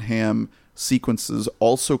Jon Hamm sequences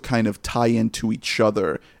also kind of tie into each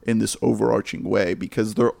other in this overarching way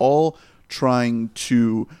because they're all trying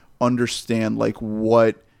to understand like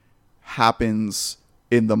what happens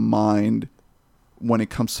in the mind when it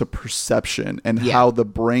comes to perception and Yeah. how the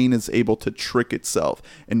brain is able to trick itself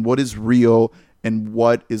and what is real and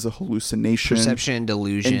what is a hallucination. Perception and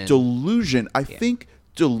delusion. And delusion, I think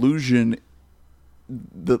delusion,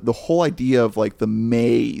 the whole idea of like the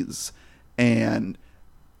maze and,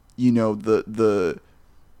 you know, the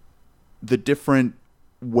different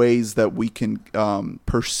ways that we can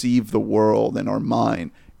perceive the world in our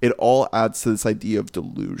mind, it all adds to this idea of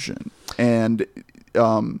delusion. And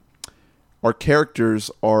our characters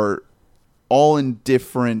are all in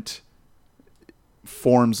different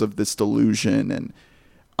forms of this delusion, and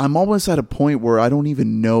I'm almost at a point where I don't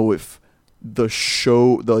even know if the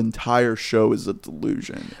entire show is a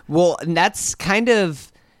delusion. Well, and that's kind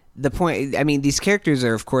of the point. I mean, these characters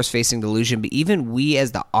are, of course, facing delusion, but even we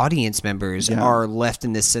as the audience members are left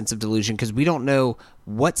in this sense of delusion because we don't know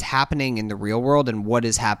what's happening in the real world and what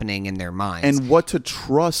is happening in their minds. And what to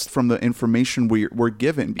trust from the information we're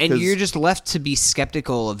given. And you're just left to be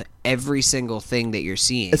skeptical of every single thing that you're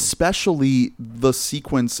seeing. Especially the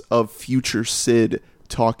sequence of future Sid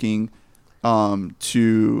talking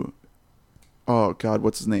to, oh God,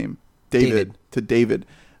 what's his name? David. To David.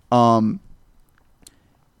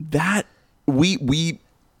 That we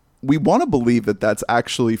want to believe that that's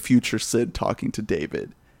actually future Sid talking to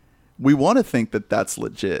David. We want to think that that's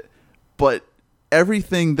legit, but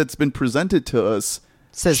everything that's been presented to us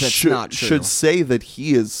Says that's not true. should say that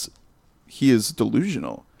he is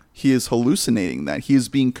delusional. He is hallucinating that. He is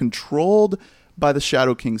being controlled by the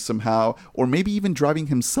Shadow King somehow, or maybe even driving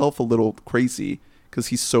himself a little crazy because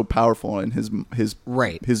he's so powerful and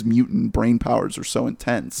his mutant brain powers are so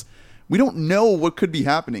intense. We don't know what could be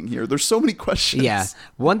happening here. There's so many questions. Yeah.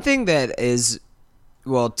 One thing that is,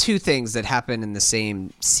 well, two things that happen in the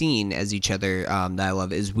same scene as each other that I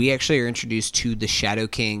love is we actually are introduced to the Shadow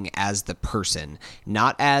King as the person,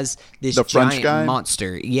 not as this The French giant guy?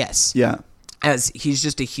 monster. Yes. Yeah. As he's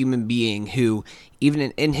just a human being who, even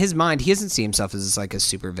in his mind, he doesn't see himself as like a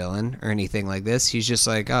supervillain or anything like this. He's just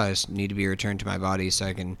like, oh, I just need to be returned to my body so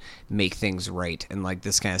I can make things right and like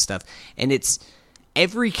this kind of stuff. And it's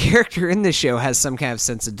every character in the show has some kind of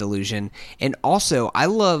sense of delusion. And also, I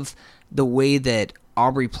love the way that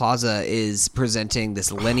Aubrey Plaza is presenting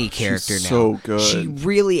this Lenny character now. So good. She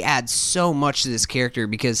really adds so much to this character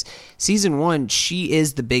because season 1, she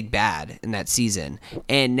is the big bad in that season.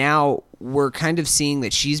 And now we're kind of seeing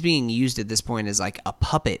that she's being used at this point as like a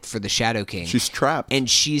puppet for the Shadow King. She's trapped. And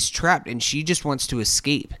she's trapped and she just wants to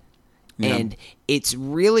escape. Yeah. And it's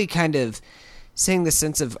really kind of saying the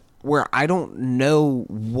sense of where I don't know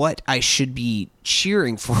what I should be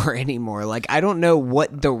cheering for anymore. Like, I don't know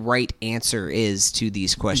what the right answer is to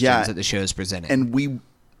these questions that the show is presenting. And we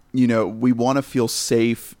want to feel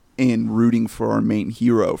safe in rooting for our main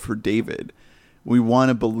hero, for David. We want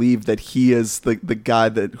to believe that he is the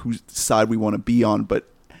guy whose side we want to be on. But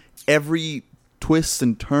every twist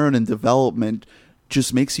and turn and development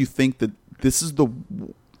just makes you think that this is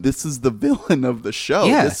the villain of the show.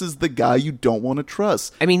 Yeah. This is the guy you don't want to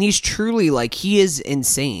trust. I mean, he's truly, like, he is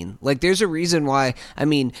insane. Like, there's a reason why, I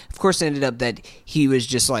mean, of course it ended up that he was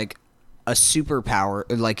just, like, a superpower.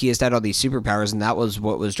 Like, he has had all these superpowers, and that was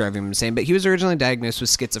what was driving him insane. But he was originally diagnosed with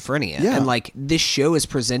schizophrenia. Yeah. And, like, this show is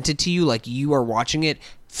presented to you like you are watching it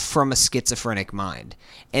from a schizophrenic mind.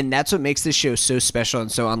 And that's what makes this show so special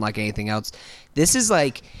and so unlike anything else. This is,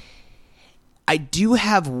 like... I do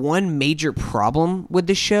have one major problem with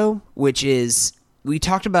this show, which is we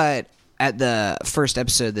talked about it at the first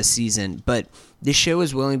episode of this season, but this show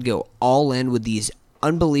is willing to go all in with these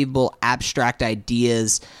unbelievable abstract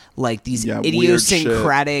ideas, like these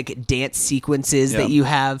idiosyncratic dance sequences that you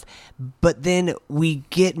have, but then we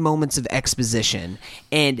get moments of exposition,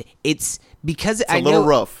 and it's because I know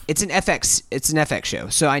rough. It's an FX show.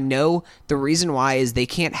 So I know the reason why is they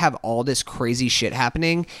can't have all this crazy shit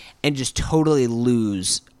happening and just totally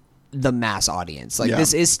lose the mass audience. Like,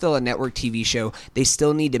 this is still a network TV show. They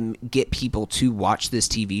still need to get people to watch this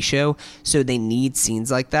TV show. So they need scenes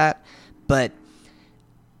like that. But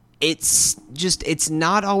it's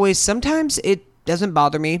not always, sometimes it doesn't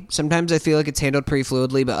bother me. Sometimes I feel like it's handled pretty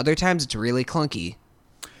fluidly, but other times it's really clunky.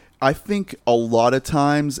 I think a lot of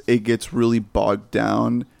times it gets really bogged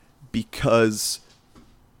down because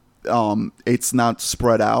it's not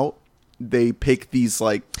spread out. They pick these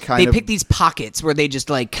pick these pockets where they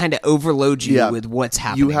just like kind of overload you with what's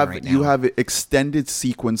happening right now. You have extended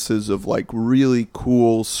sequences of like really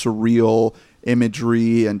cool, surreal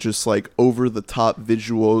imagery and just like over the top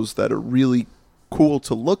visuals that are really cool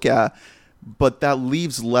to look at, but that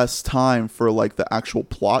leaves less time for like the actual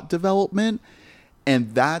plot development.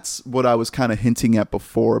 And that's what I was kind of hinting at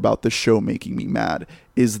before about the show making me mad,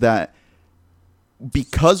 is that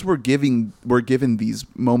because we're given these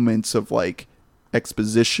moments of like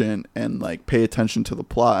exposition and like pay attention to the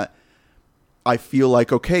plot, I feel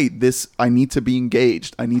like, okay, I need to be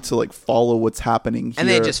engaged. I need to like follow what's happening here. And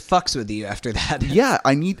then it just fucks with you after that. Yeah,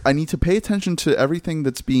 I need to pay attention to everything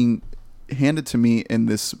that's being handed to me in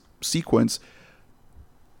this sequence.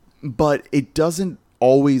 But it doesn't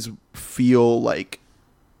always feel like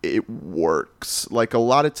it works. Like a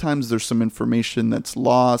lot of times there's some information that's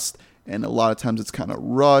lost, and a lot of times it's kind of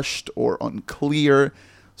rushed or unclear.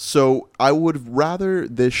 So I would rather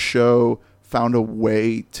this show found a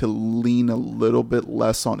way to lean a little bit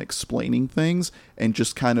less on explaining things and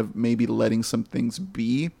just kind of maybe letting some things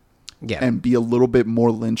be. Yeah. And be a little bit more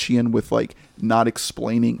Lynchian with like not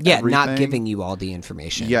explaining everything. Not giving you all the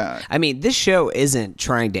information. Yeah. I mean, this show isn't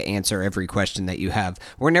trying to answer every question that you have.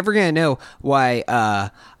 We're never going to know why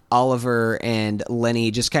Oliver and Lenny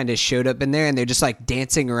just kind of showed up in there and they're just like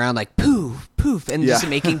dancing around like poof, poof, and just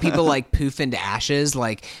making people like poof into ashes.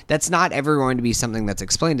 Like, that's not ever going to be something that's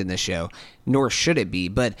explained in this show, nor should it be.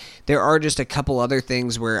 But there are just a couple other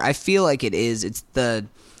things where I feel like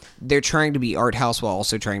they're trying to be art house while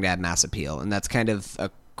also trying to have mass appeal, and that's kind of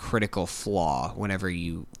a critical flaw whenever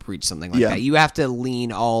you reach something like that. You have to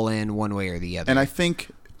lean all in one way or the other. And I think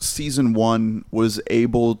season 1 was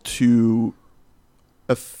able to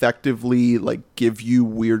effectively like give you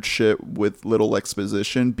weird shit with little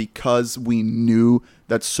exposition because we knew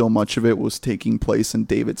that so much of it was taking place in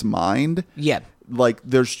David's mind. Yeah. Like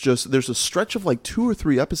there's a stretch of like 2 or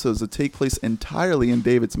 3 episodes that take place entirely in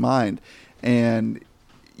David's mind, and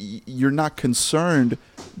you're not concerned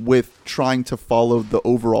with trying to follow the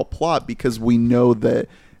overall plot because we know that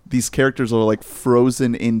these characters are like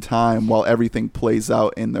frozen in time while everything plays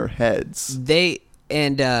out in their heads. But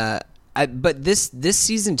this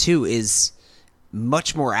season 2 is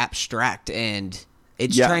much more abstract, and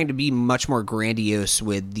it's trying to be much more grandiose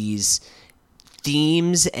with these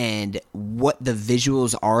themes and what the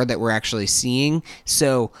visuals are that we're actually seeing.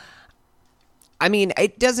 So I mean,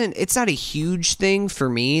 it's not a huge thing for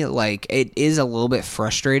me. Like, it is a little bit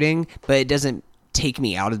frustrating, but it doesn't take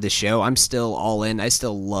me out of the show. I'm still all in. I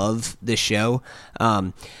still love the show.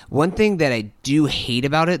 One thing that I do hate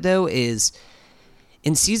about it, though, is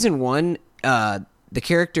in season 1, the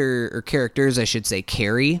characters, I should say,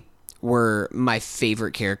 Carrie, were my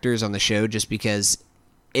favorite characters on the show just because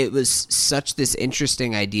it was such this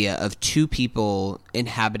interesting idea of 2 people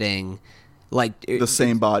inhabiting like the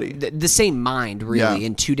same body, the same mind, really,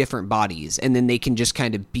 in 2 different bodies, and then they can just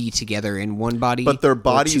kind of be together in one body. But their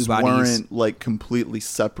bodies weren't like completely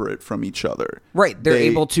separate from each other. Right, they're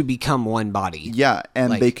able to become one body. Yeah,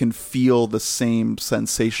 and they can feel the same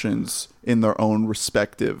sensations in their own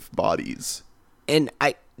respective bodies. And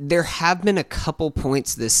there have been a couple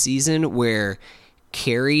points this season where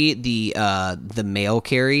Carrie, the male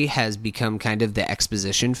Carrie, has become kind of the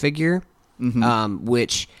exposition figure,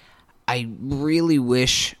 which I really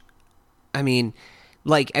wish. I mean,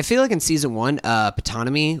 like, I feel like in season 1,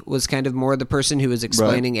 Patanomy was kind of more the person who was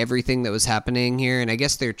explaining everything that was happening here, and I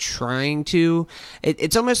guess they're trying to.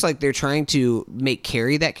 It's almost like they're trying to make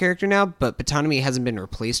Carrie that character now, but Patanomy hasn't been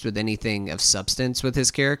replaced with anything of substance with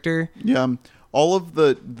his character. Yeah, all of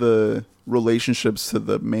the relationships to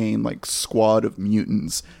the main like squad of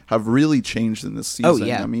mutants have really changed in this season. Oh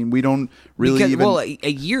yeah, I mean, we don't really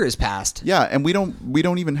a year has passed. Yeah, and we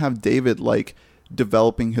don't even have David like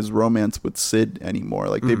developing his romance with Sid anymore.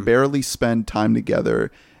 Like they barely spend time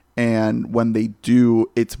together, and when they do,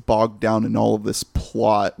 it's bogged down in all of this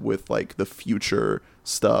plot with like the future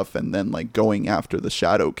stuff and then like going after the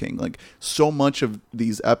Shadow King. Like so much of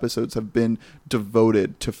these episodes have been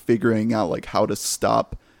devoted to figuring out like how to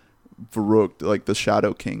stop Farouk, like the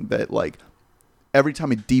Shadow King, that like every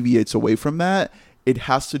time it deviates away from that, it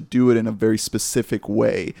has to do it in a very specific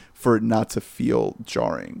way for it not to feel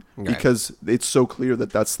jarring. Okay. Because it's so clear that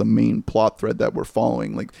that's the main plot thread that we're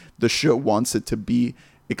following. Like the show wants it to be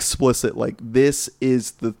explicit, like this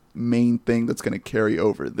is the main thing that's going to carry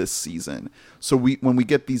over this season. So when we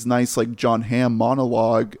get these nice like John Hamm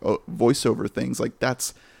monologue voiceover things, like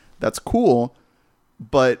that's cool.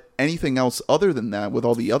 But anything else other than that, with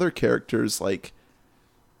all the other characters, like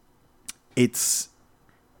I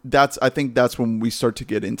think that's when we start to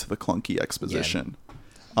get into the clunky exposition.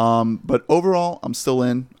 Yeah. But overall, I'm still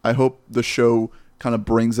in. I hope the show kind of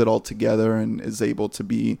brings it all together and is able to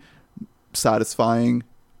be satisfying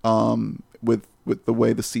with the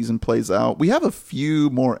way the season plays out. We have a few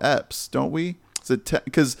more eps, don't we? Is it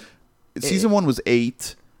because season 1 was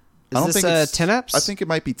 8. I don't think it's 10 eps? I think it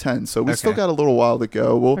might be 10. So we still got a little while to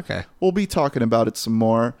go. We'll be talking about it some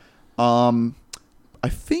more. I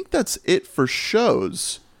think that's it for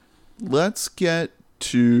shows. let's get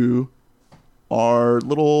to our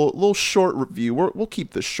little short review. We'll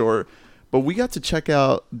keep this short, but we got to check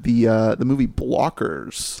out the movie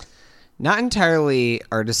Blockers. Not entirely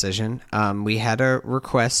our decision. We had a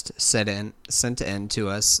request sent in to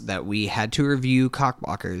us that we had to review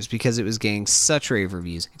Cockblockers because it was getting such rave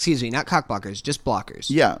reviews. Excuse me, not Cockblockers, just Blockers.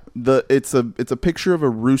 Yeah, it's a picture of a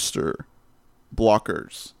rooster.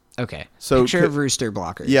 Blockers. Okay. So picture of rooster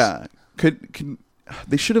Blockers. Yeah. Could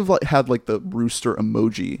they should have had the rooster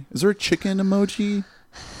emoji? Is there a chicken emoji?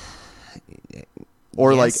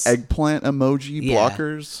 Or Yes. eggplant emoji Yeah.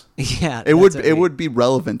 Blockers? Yeah. It would be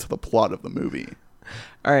relevant to the plot of the movie.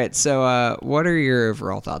 All right. So, what are your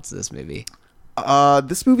overall thoughts of this movie?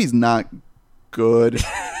 This movie's not good,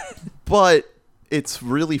 but it's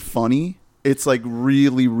really funny. It's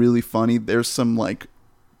really, really funny. There's some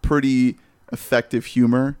pretty effective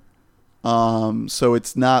humor. So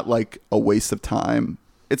it's not a waste of time.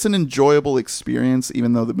 It's an enjoyable experience,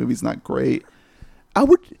 even though the movie's not great. I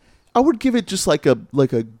would give it just a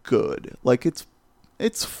good.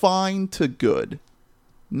 It's fine to good.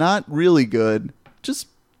 Not really good. Just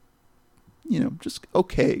just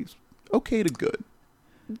okay. Okay to good.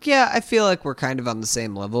 Yeah, I feel like we're kind of on the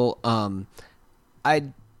same level.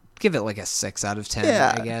 I'd give it a 6 out of 10,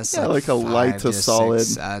 Yeah, I guess. yeah, a light 5 to solid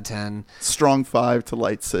 6 out of 10. Strong 5 to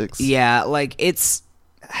light 6. Yeah, it's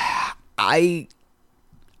I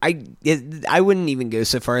wouldn't even go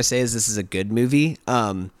so far as say as this is a good movie.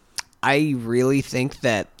 I really think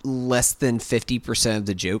that less than 50% of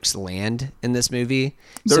the jokes land in this movie.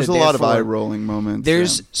 There's So a lot of therefore, eye rolling moments.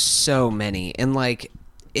 There's so many, and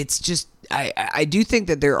it's just I do think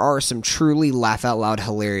that there are some truly laugh out loud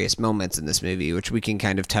hilarious moments in this movie, which we can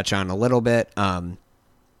kind of touch on a little bit.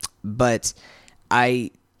 But I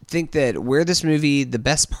think that where this movie, the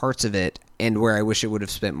best parts of it, and where I wish it would have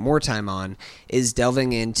spent more time on, is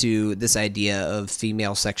delving into this idea of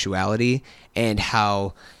female sexuality and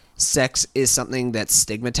how sex is something that's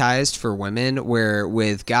stigmatized for women, where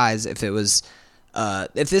with guys, if it was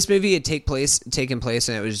if this movie had taken place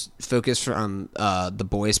and it was focused from the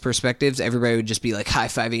boys' perspectives, everybody would just be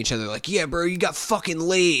high-fiving each other yeah, bro, you got fucking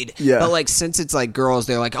laid. Yeah. But since it's girls,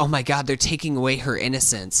 they're oh my god, they're taking away her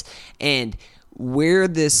innocence. And where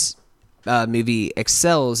this movie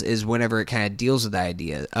excels is whenever it kind of deals with the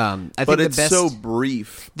idea. I but think it's the best, so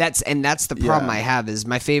brief. that's the problem Yeah. I have is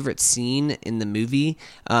my favorite scene in the movie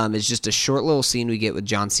is just a short little scene we get with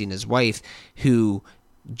John Cena's wife, who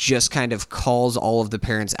just kind of calls all of the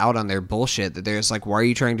parents out on their bullshit, that there's why are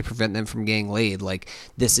you trying to prevent them from getting laid?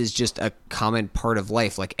 This is just a common part of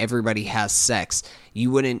life. Everybody has sex.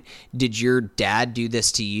 Did your dad do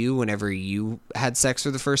this to you whenever you had sex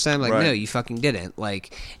for the first time? Right. No, you fucking didn't. And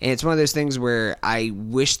it's one of those things where I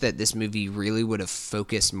wish that this movie really would have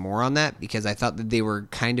focused more on that, because I thought that they were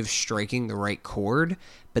kind of striking the right chord,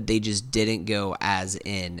 but they just didn't go as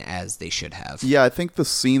in as they should have. Yeah, I think the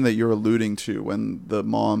scene that you're alluding to, when the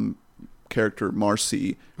mom character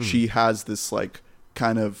Marcy, she has this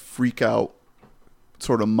kind of freak out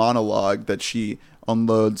sort of monologue that she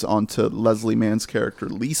unloads onto Leslie Mann's character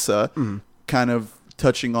Lisa, kind of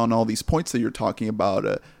touching on all these points that you're talking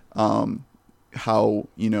about, how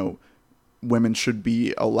women should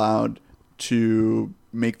be allowed to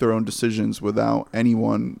make their own decisions without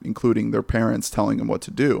anyone, including their parents, telling them what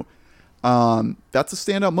to do. That's a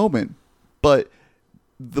standout moment, but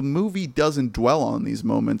the movie doesn't dwell on these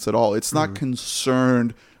moments at all. It's not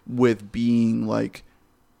concerned with being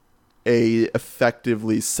a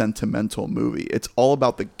effectively sentimental movie. It's all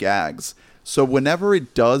about the gags. So whenever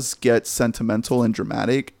it does get sentimental and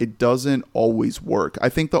dramatic, it doesn't always work. I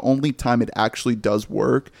think the only time it actually does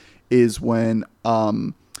work is when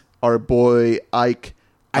our boy Ike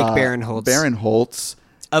Barinholtz,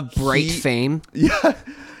 Of bright fame. yeah,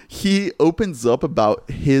 he opens up about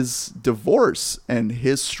his divorce and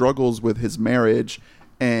his struggles with his marriage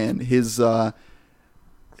and his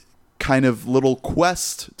kind of little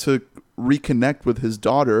quest to reconnect with his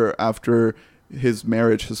daughter after his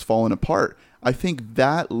marriage has fallen apart. I think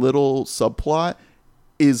that little subplot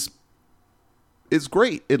is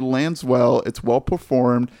great. It lands well. It's well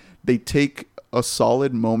performed. They take a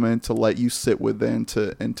solid moment to let you sit with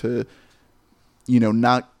it and to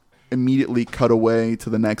not immediately cut away to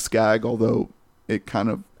the next gag, although it kind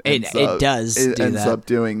of ends up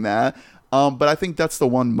doing that. But I think that's the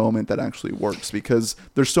one moment that actually works, because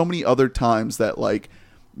there's so many other times that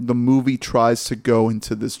the movie tries to go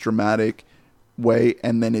into this dramatic way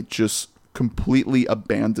and then it just completely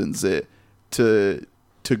abandons it to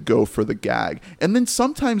go for the gag. And then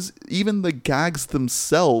sometimes even the gags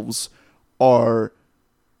themselves are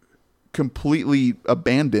completely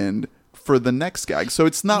abandoned for the next gag. So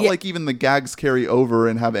it's not Yeah. like even the gags carry over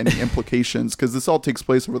and have any implications, because this all takes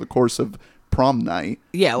place over the course of prom night.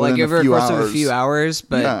 Yeah, like within over a few course of a hours. few hours,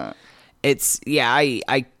 but Yeah.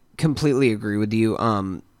 I completely agree with you.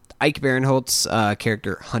 Ike Barinholtz's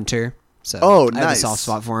character Hunter. So Oh, I have a nice. soft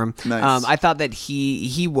spot for him. Nice. I thought that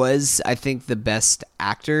he was, I think, the best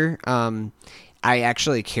actor. I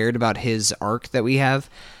actually cared about his arc that we have.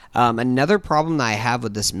 Another problem that I have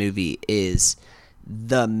with this movie is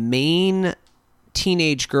the main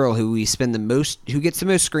teenage girl who gets the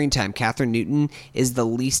most screen time, Catherine Newton, is the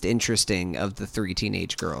least interesting of the three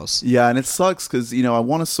teenage girls. Yeah, and it sucks because, I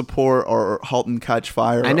want to support our *Halt and Catch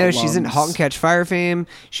Fire*. I know she's in alums. *Halt and Catch Fire* fame.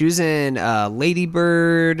 She was in Lady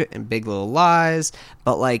Bird and *Big Little Lies*,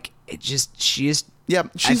 but like Yeah,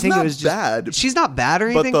 she's not bad. She's not bad or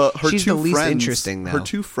anything. But she's the least interesting though. Her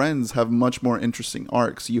two friends have much more interesting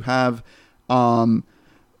arcs. You have,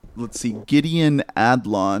 let's see, Gideon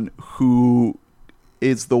Adlon, who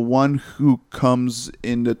is the one who comes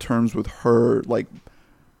into terms with her, like,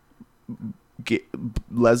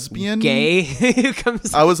 lesbian, gay. Who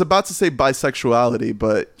comes? I was about to say bisexuality,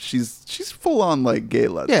 but she's full on like gay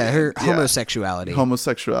lesbian. Yeah, her homosexuality.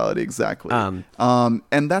 Homosexuality, exactly.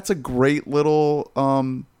 And that's a great little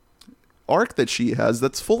arc that she has.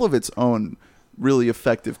 That's full of its own really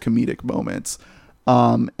effective comedic moments.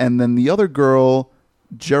 And then the other girl,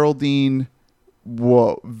 Geraldine,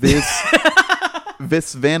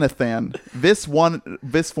 Viswanathan.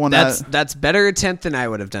 That's better attempt than I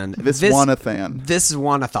would have done. Viswanathan.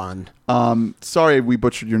 Viswanathan. Sorry we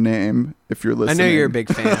butchered your name if you're I listening. know you're a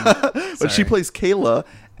big fan. But she plays Kayla,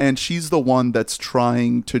 and she's the one that's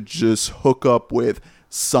trying to just hook up with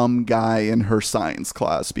some guy in her science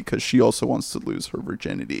class because she also wants to lose her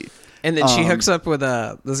virginity. And then she hooks up with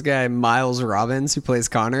this guy Miles Robbins who plays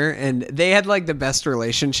Connor, and they had like the best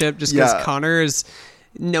relationship just because Connor is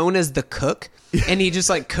known as the cook, and he just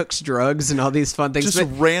like cooks drugs and all these fun things. Just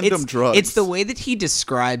But random drugs. It's the way that he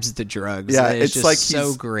describes the drugs. Yeah, that is it's just like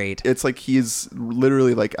so great. It's like he's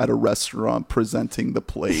literally like at a restaurant presenting the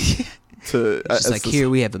plate to. Just like, here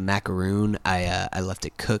we have a macaroon. I left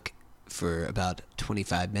it cook for about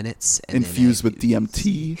 25 minutes. And infused with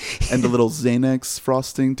DMT and the little Xanax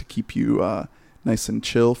frosting to keep you nice and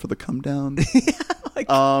chill for the come down.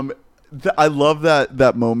 I love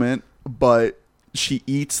that moment, but she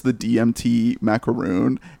eats the DMT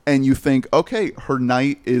macaroon, and you think, okay, her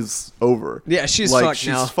night is over. Yeah, she's like, fucked she's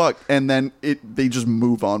now. fucked, and then they just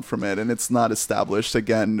move on from it, and it's not established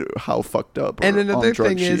again how fucked up. And or another on drugs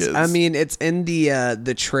thing she is, I mean, it's in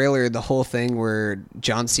the trailer, the whole thing where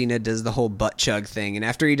John Cena does the whole butt chug thing, and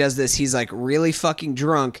after he does this, he's like really fucking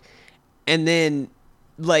drunk, and then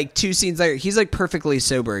like 2 scenes later, he's like perfectly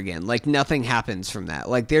sober again. Like nothing happens from that.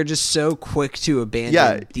 Like they're just so quick to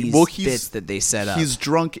abandon these bits that they set up. He's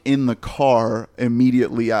drunk in the car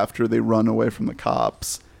immediately after they run away from the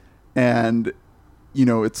cops, and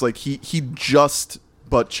it's like he just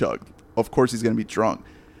butt chugged. Of course he's gonna be drunk,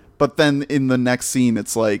 but then in the next scene,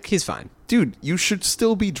 it's like he's fine. Dude, you should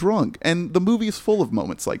still be drunk. And the movie is full of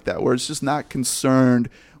moments like that where it's just not concerned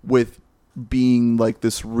with being like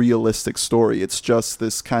this realistic story. It's just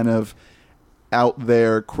this kind of out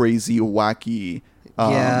there, crazy, wacky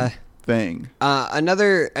thing.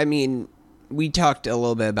 We talked a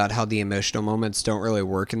little bit about how the emotional moments don't really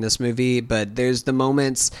work in this movie, but there's the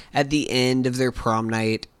moments at the end of their prom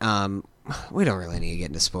night. We don't really need to get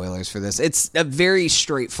into spoilers for this. It's a very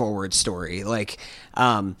straightforward story.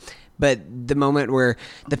 But the moment where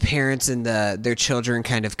the parents and their children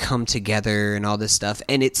kind of come together and all this stuff,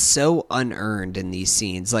 and it's so unearned in these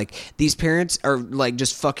scenes. Like these parents are like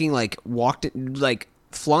just fucking like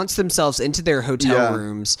flaunts themselves into their hotel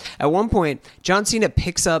rooms. At one point, John Cena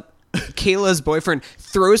picks up Kayla's boyfriend,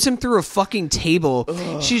 throws him through a fucking table.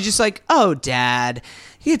 Ugh. She's just like, "Oh, Dad,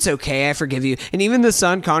 it's okay, I forgive you." And even the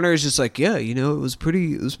son, Connor, is just like, "Yeah, it was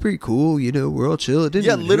pretty cool. We're all chill. It didn't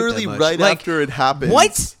really literally hurt that much." right after it happens.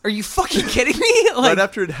 What? Are you fucking kidding me? Right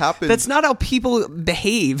after it happens. That's not how people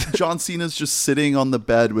behave. John Cena's just sitting on the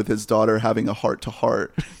bed with his daughter having a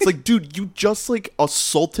heart-to-heart. It's like, dude, you just like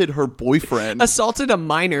assaulted her boyfriend. Assaulted a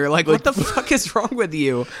minor. Like what the fuck is wrong with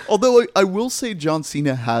you? Although I will say John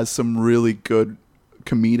Cena has some really good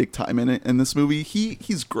comedic time in this movie.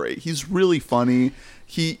 He's great. He's really funny.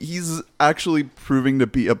 He's actually proving to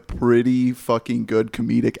be a pretty fucking good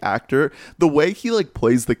comedic actor. The way he like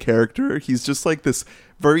plays the character, he's just like this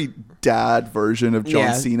very dad version of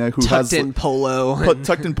John Cena who tucked in polo.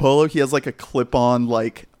 Tucked in polo. He has like a clip-on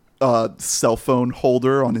like cell phone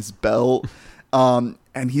holder on his belt.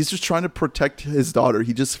 And he's just trying to protect his daughter.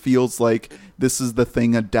 He just feels like this is the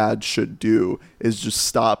thing a dad should do, is just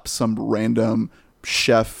stop some random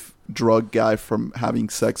chef drug guy from having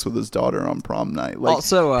sex with his daughter on prom night. Like,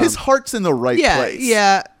 Also, his heart's in the right place.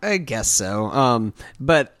 Yeah, I guess so.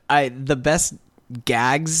 But the best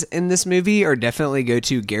gags in this movie are definitely go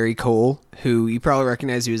to Gary Cole, who you probably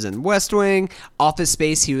recognize. He was in West Wing, Office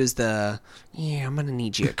Space. He was I'm gonna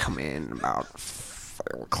need you to come in about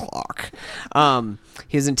 5 o'clock.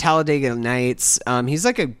 He was in Talladega Nights. He's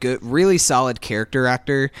like a good, really solid character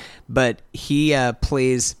actor, but he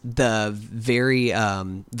plays the very,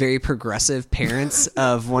 very progressive parents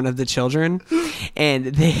of one of the children, and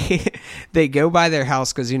they go by their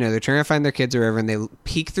house because they're trying to find their kids or whatever, and they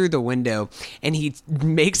peek through the window, and he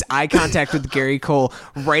makes eye contact with Gary Cole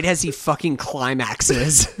right as he fucking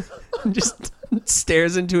climaxes, just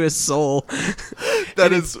stares into his soul.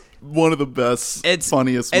 That is one of the best,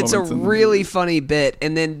 funniest moments. It's a really funny bit.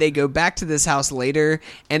 And then they go back to this house later,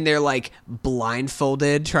 and they're like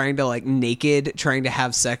blindfolded, trying to naked, trying to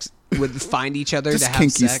have sex find each other just to have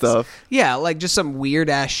kinky sex. Stuff. Yeah, like just some weird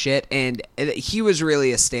ass shit. And he was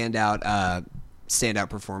really a standout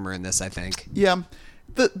performer in this, I think. Yeah,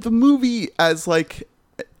 the movie as like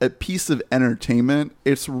a piece of entertainment,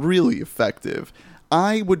 it's really effective.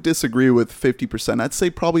 I would disagree with 50%. I'd say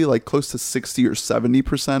probably like close to 60 or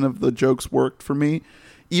 70% of the jokes worked for me.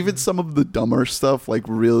 Even some of the dumber stuff like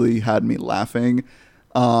really had me laughing.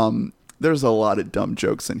 There's a lot of dumb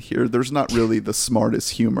jokes in here. There's not really the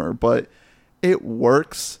smartest humor, but it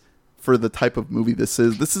works for the type of movie this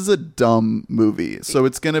is. This is a dumb movie, so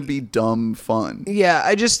it's going to be dumb fun. Yeah,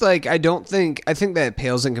 I think that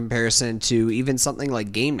pales in comparison to even something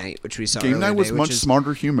like Game Night, which we saw Game Night was much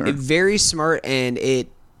smarter humor. Very smart, and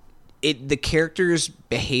the characters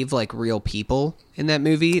behave like real people in that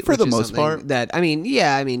movie for the most part. That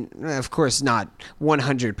of course not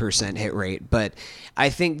 100% hit rate, but I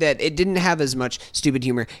think that it didn't have as much stupid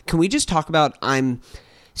humor. Can we just talk about I'm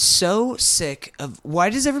so sick of why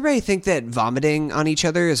does everybody think that vomiting on each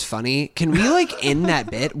other is funny? Can we end that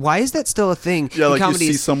bit? Why is that still a thing? Yeah, in like comedies?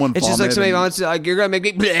 You see someone it's vomit just like somebody vomits, like you're gonna make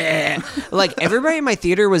me bleh. Like everybody in my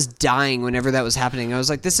theater was dying whenever that was happening. I was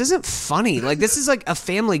like, this isn't funny. Like this is like a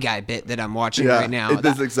Family Guy bit that I'm watching right now. It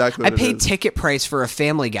is exactly what I paid ticket price for a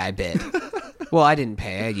Family Guy bit. Well, I didn't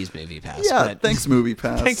pay. I used MoviePass. Yeah, but thanks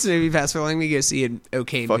MoviePass. Thanks MoviePass for letting me go see an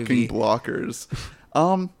okay fucking movie. Blockers.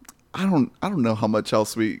 I don't know how much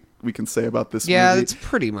else we can say about this movie. Yeah, that's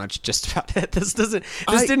pretty much just about it. This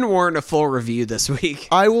didn't warrant a full review this week.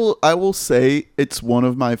 I will say it's one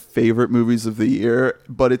of my favorite movies of the year,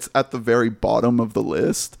 but it's at the very bottom of the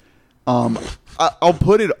list. I'll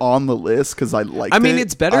put it on the list because I liked it. I mean,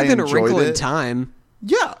 it's better than A Wrinkle in it. Time.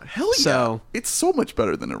 Yeah, hell yeah. So, it's so much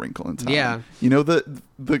better than A Wrinkle in Time. Yeah.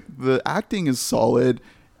 The acting is solid.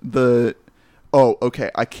 Okay,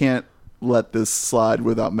 I can't let this slide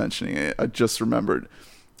without mentioning it. I just remembered.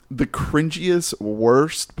 The cringiest,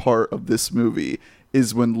 worst part of this movie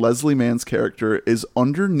is when Leslie Mann's character is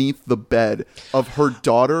underneath the bed of her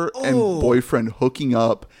daughter and boyfriend hooking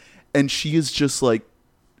up, and she is just like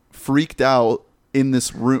freaked out in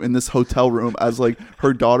this room, in this hotel room, as like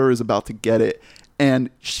her daughter is about to get it,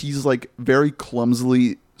 and she's like very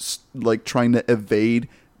clumsily like trying to evade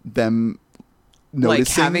them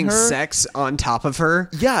noticing like having her. sex on top of her.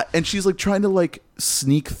 Yeah, and she's like trying to like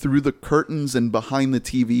sneak through the curtains and behind the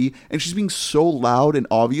TV, and she's being so loud and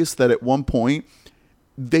obvious that at one point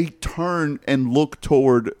they turn and look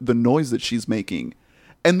toward the noise that she's making,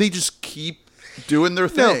 and they just keep doing their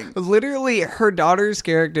thing. No, literally, her daughter's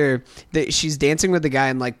character, that she's dancing with the guy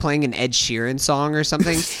and like playing an Ed Sheeran song or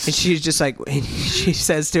something, and she's just like, she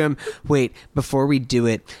says to him, "Wait, before we do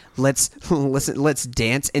it, let's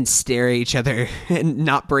dance and stare at each other and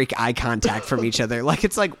not break eye contact from each other." Like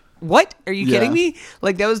it's like, what? Are you kidding me?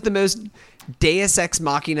 Like that was the most Deus Ex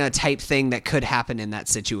Machina type thing that could happen in that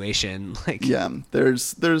situation. Like, yeah,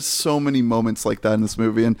 there's so many moments like that in this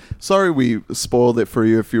movie, and sorry we spoiled it for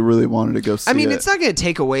you if you really wanted to go see it. I mean, it's not going to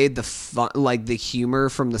take away the fun, like the humor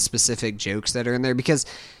from the specific jokes that are in there, because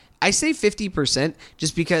I say 50%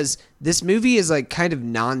 just because this movie is like kind of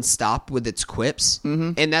nonstop with its quips,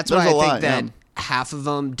 and that's why I think that half of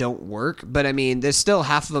them don't work. But I mean, there's still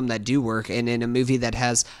half of them that do work, and in a movie that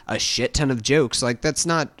has a shit ton of jokes, like that's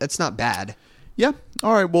not bad. Yeah.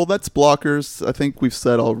 All right. Well, that's Blockers. I think we've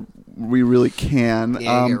said all we really can.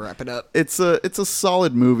 Yeah, you gotta wrap it up. It's a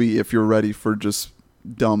solid movie if you're ready for just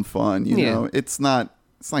dumb fun. You know, it's not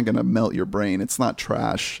gonna melt your brain. It's not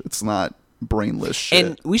trash. It's not brainless shit.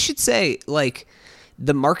 And we should say, like,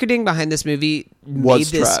 the marketing behind this movie made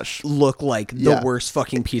this trash. Look like the worst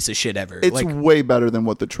fucking piece of shit ever. It's like, way better than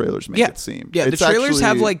what the trailers make it seem. Yeah, it's the trailers actually,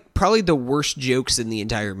 have like probably the worst jokes in the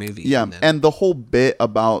entire movie. Yeah, and the whole bit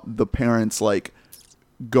about the parents like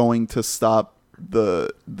going to stop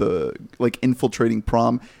the like infiltrating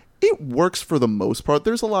prom. It works for the most part.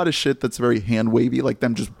 There's a lot of shit that's very hand wavy, like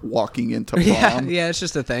them just walking into prom. Yeah, it's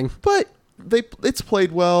just a thing. But it's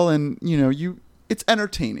played well, and it's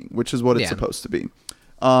entertaining, which is what it's Yeah. supposed to be.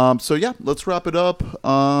 So yeah, let's wrap it up.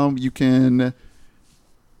 You can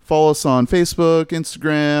follow us on Facebook,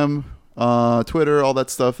 Instagram, Twitter, all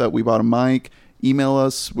that stuff at We Bought a Mic. Email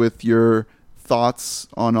us with your thoughts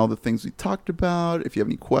on all the things we talked about. If you have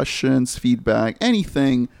any questions, feedback,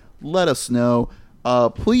 anything, let us know.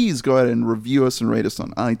 Please go ahead and review us and rate us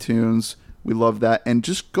on iTunes. We love that. And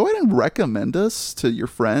just go ahead and recommend us to your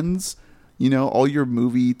friends, all your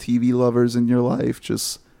movie, TV lovers in your life.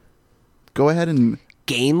 Just go ahead and...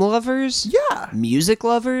 Game lovers? Yeah. Music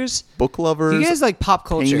lovers? Book lovers. You guys like pop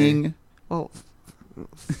culture? Painting. Well,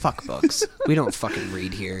 fuck books. We don't fucking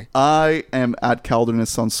read here. I am at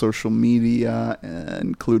Calderness on social media,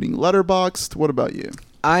 including Letterboxd. What about you?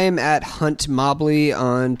 I am at Hunt Mobley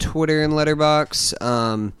on Twitter and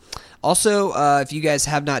Letterboxd. Also, if you guys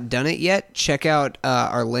have not done it yet, check out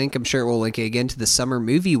our link. I'm sure we'll link it again to the Summer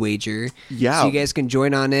Movie Wager. Yeah. So you guys can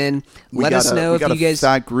join on in. Let us know if you guys...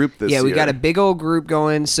 fat group this year. Yeah, we got a big old group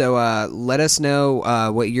going. So let us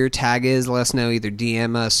know what your tag is. Let us know, either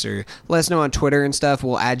DM us or let us know on Twitter and stuff.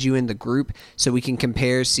 We'll add you in the group so we can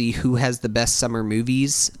compare, see who has the best summer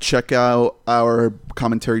movies. Check out our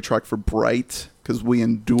commentary track for Bright, because we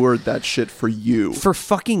endured that shit for you. For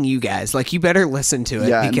fucking you guys. Like, you better listen to it.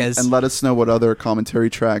 Yeah, because... and let us know what other commentary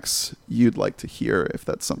tracks you'd like to hear, if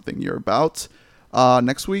that's something you're about.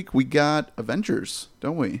 Next week, we got Avengers,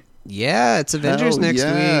 don't we? Yeah, it's Avengers Hell next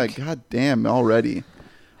yeah. week. God damn, already.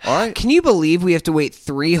 All right. Can you believe we have to wait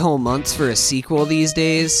 3 whole months for a sequel these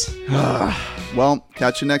days? Well,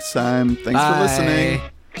 catch you next time. Thanks for Bye. listening.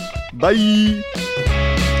 Bye.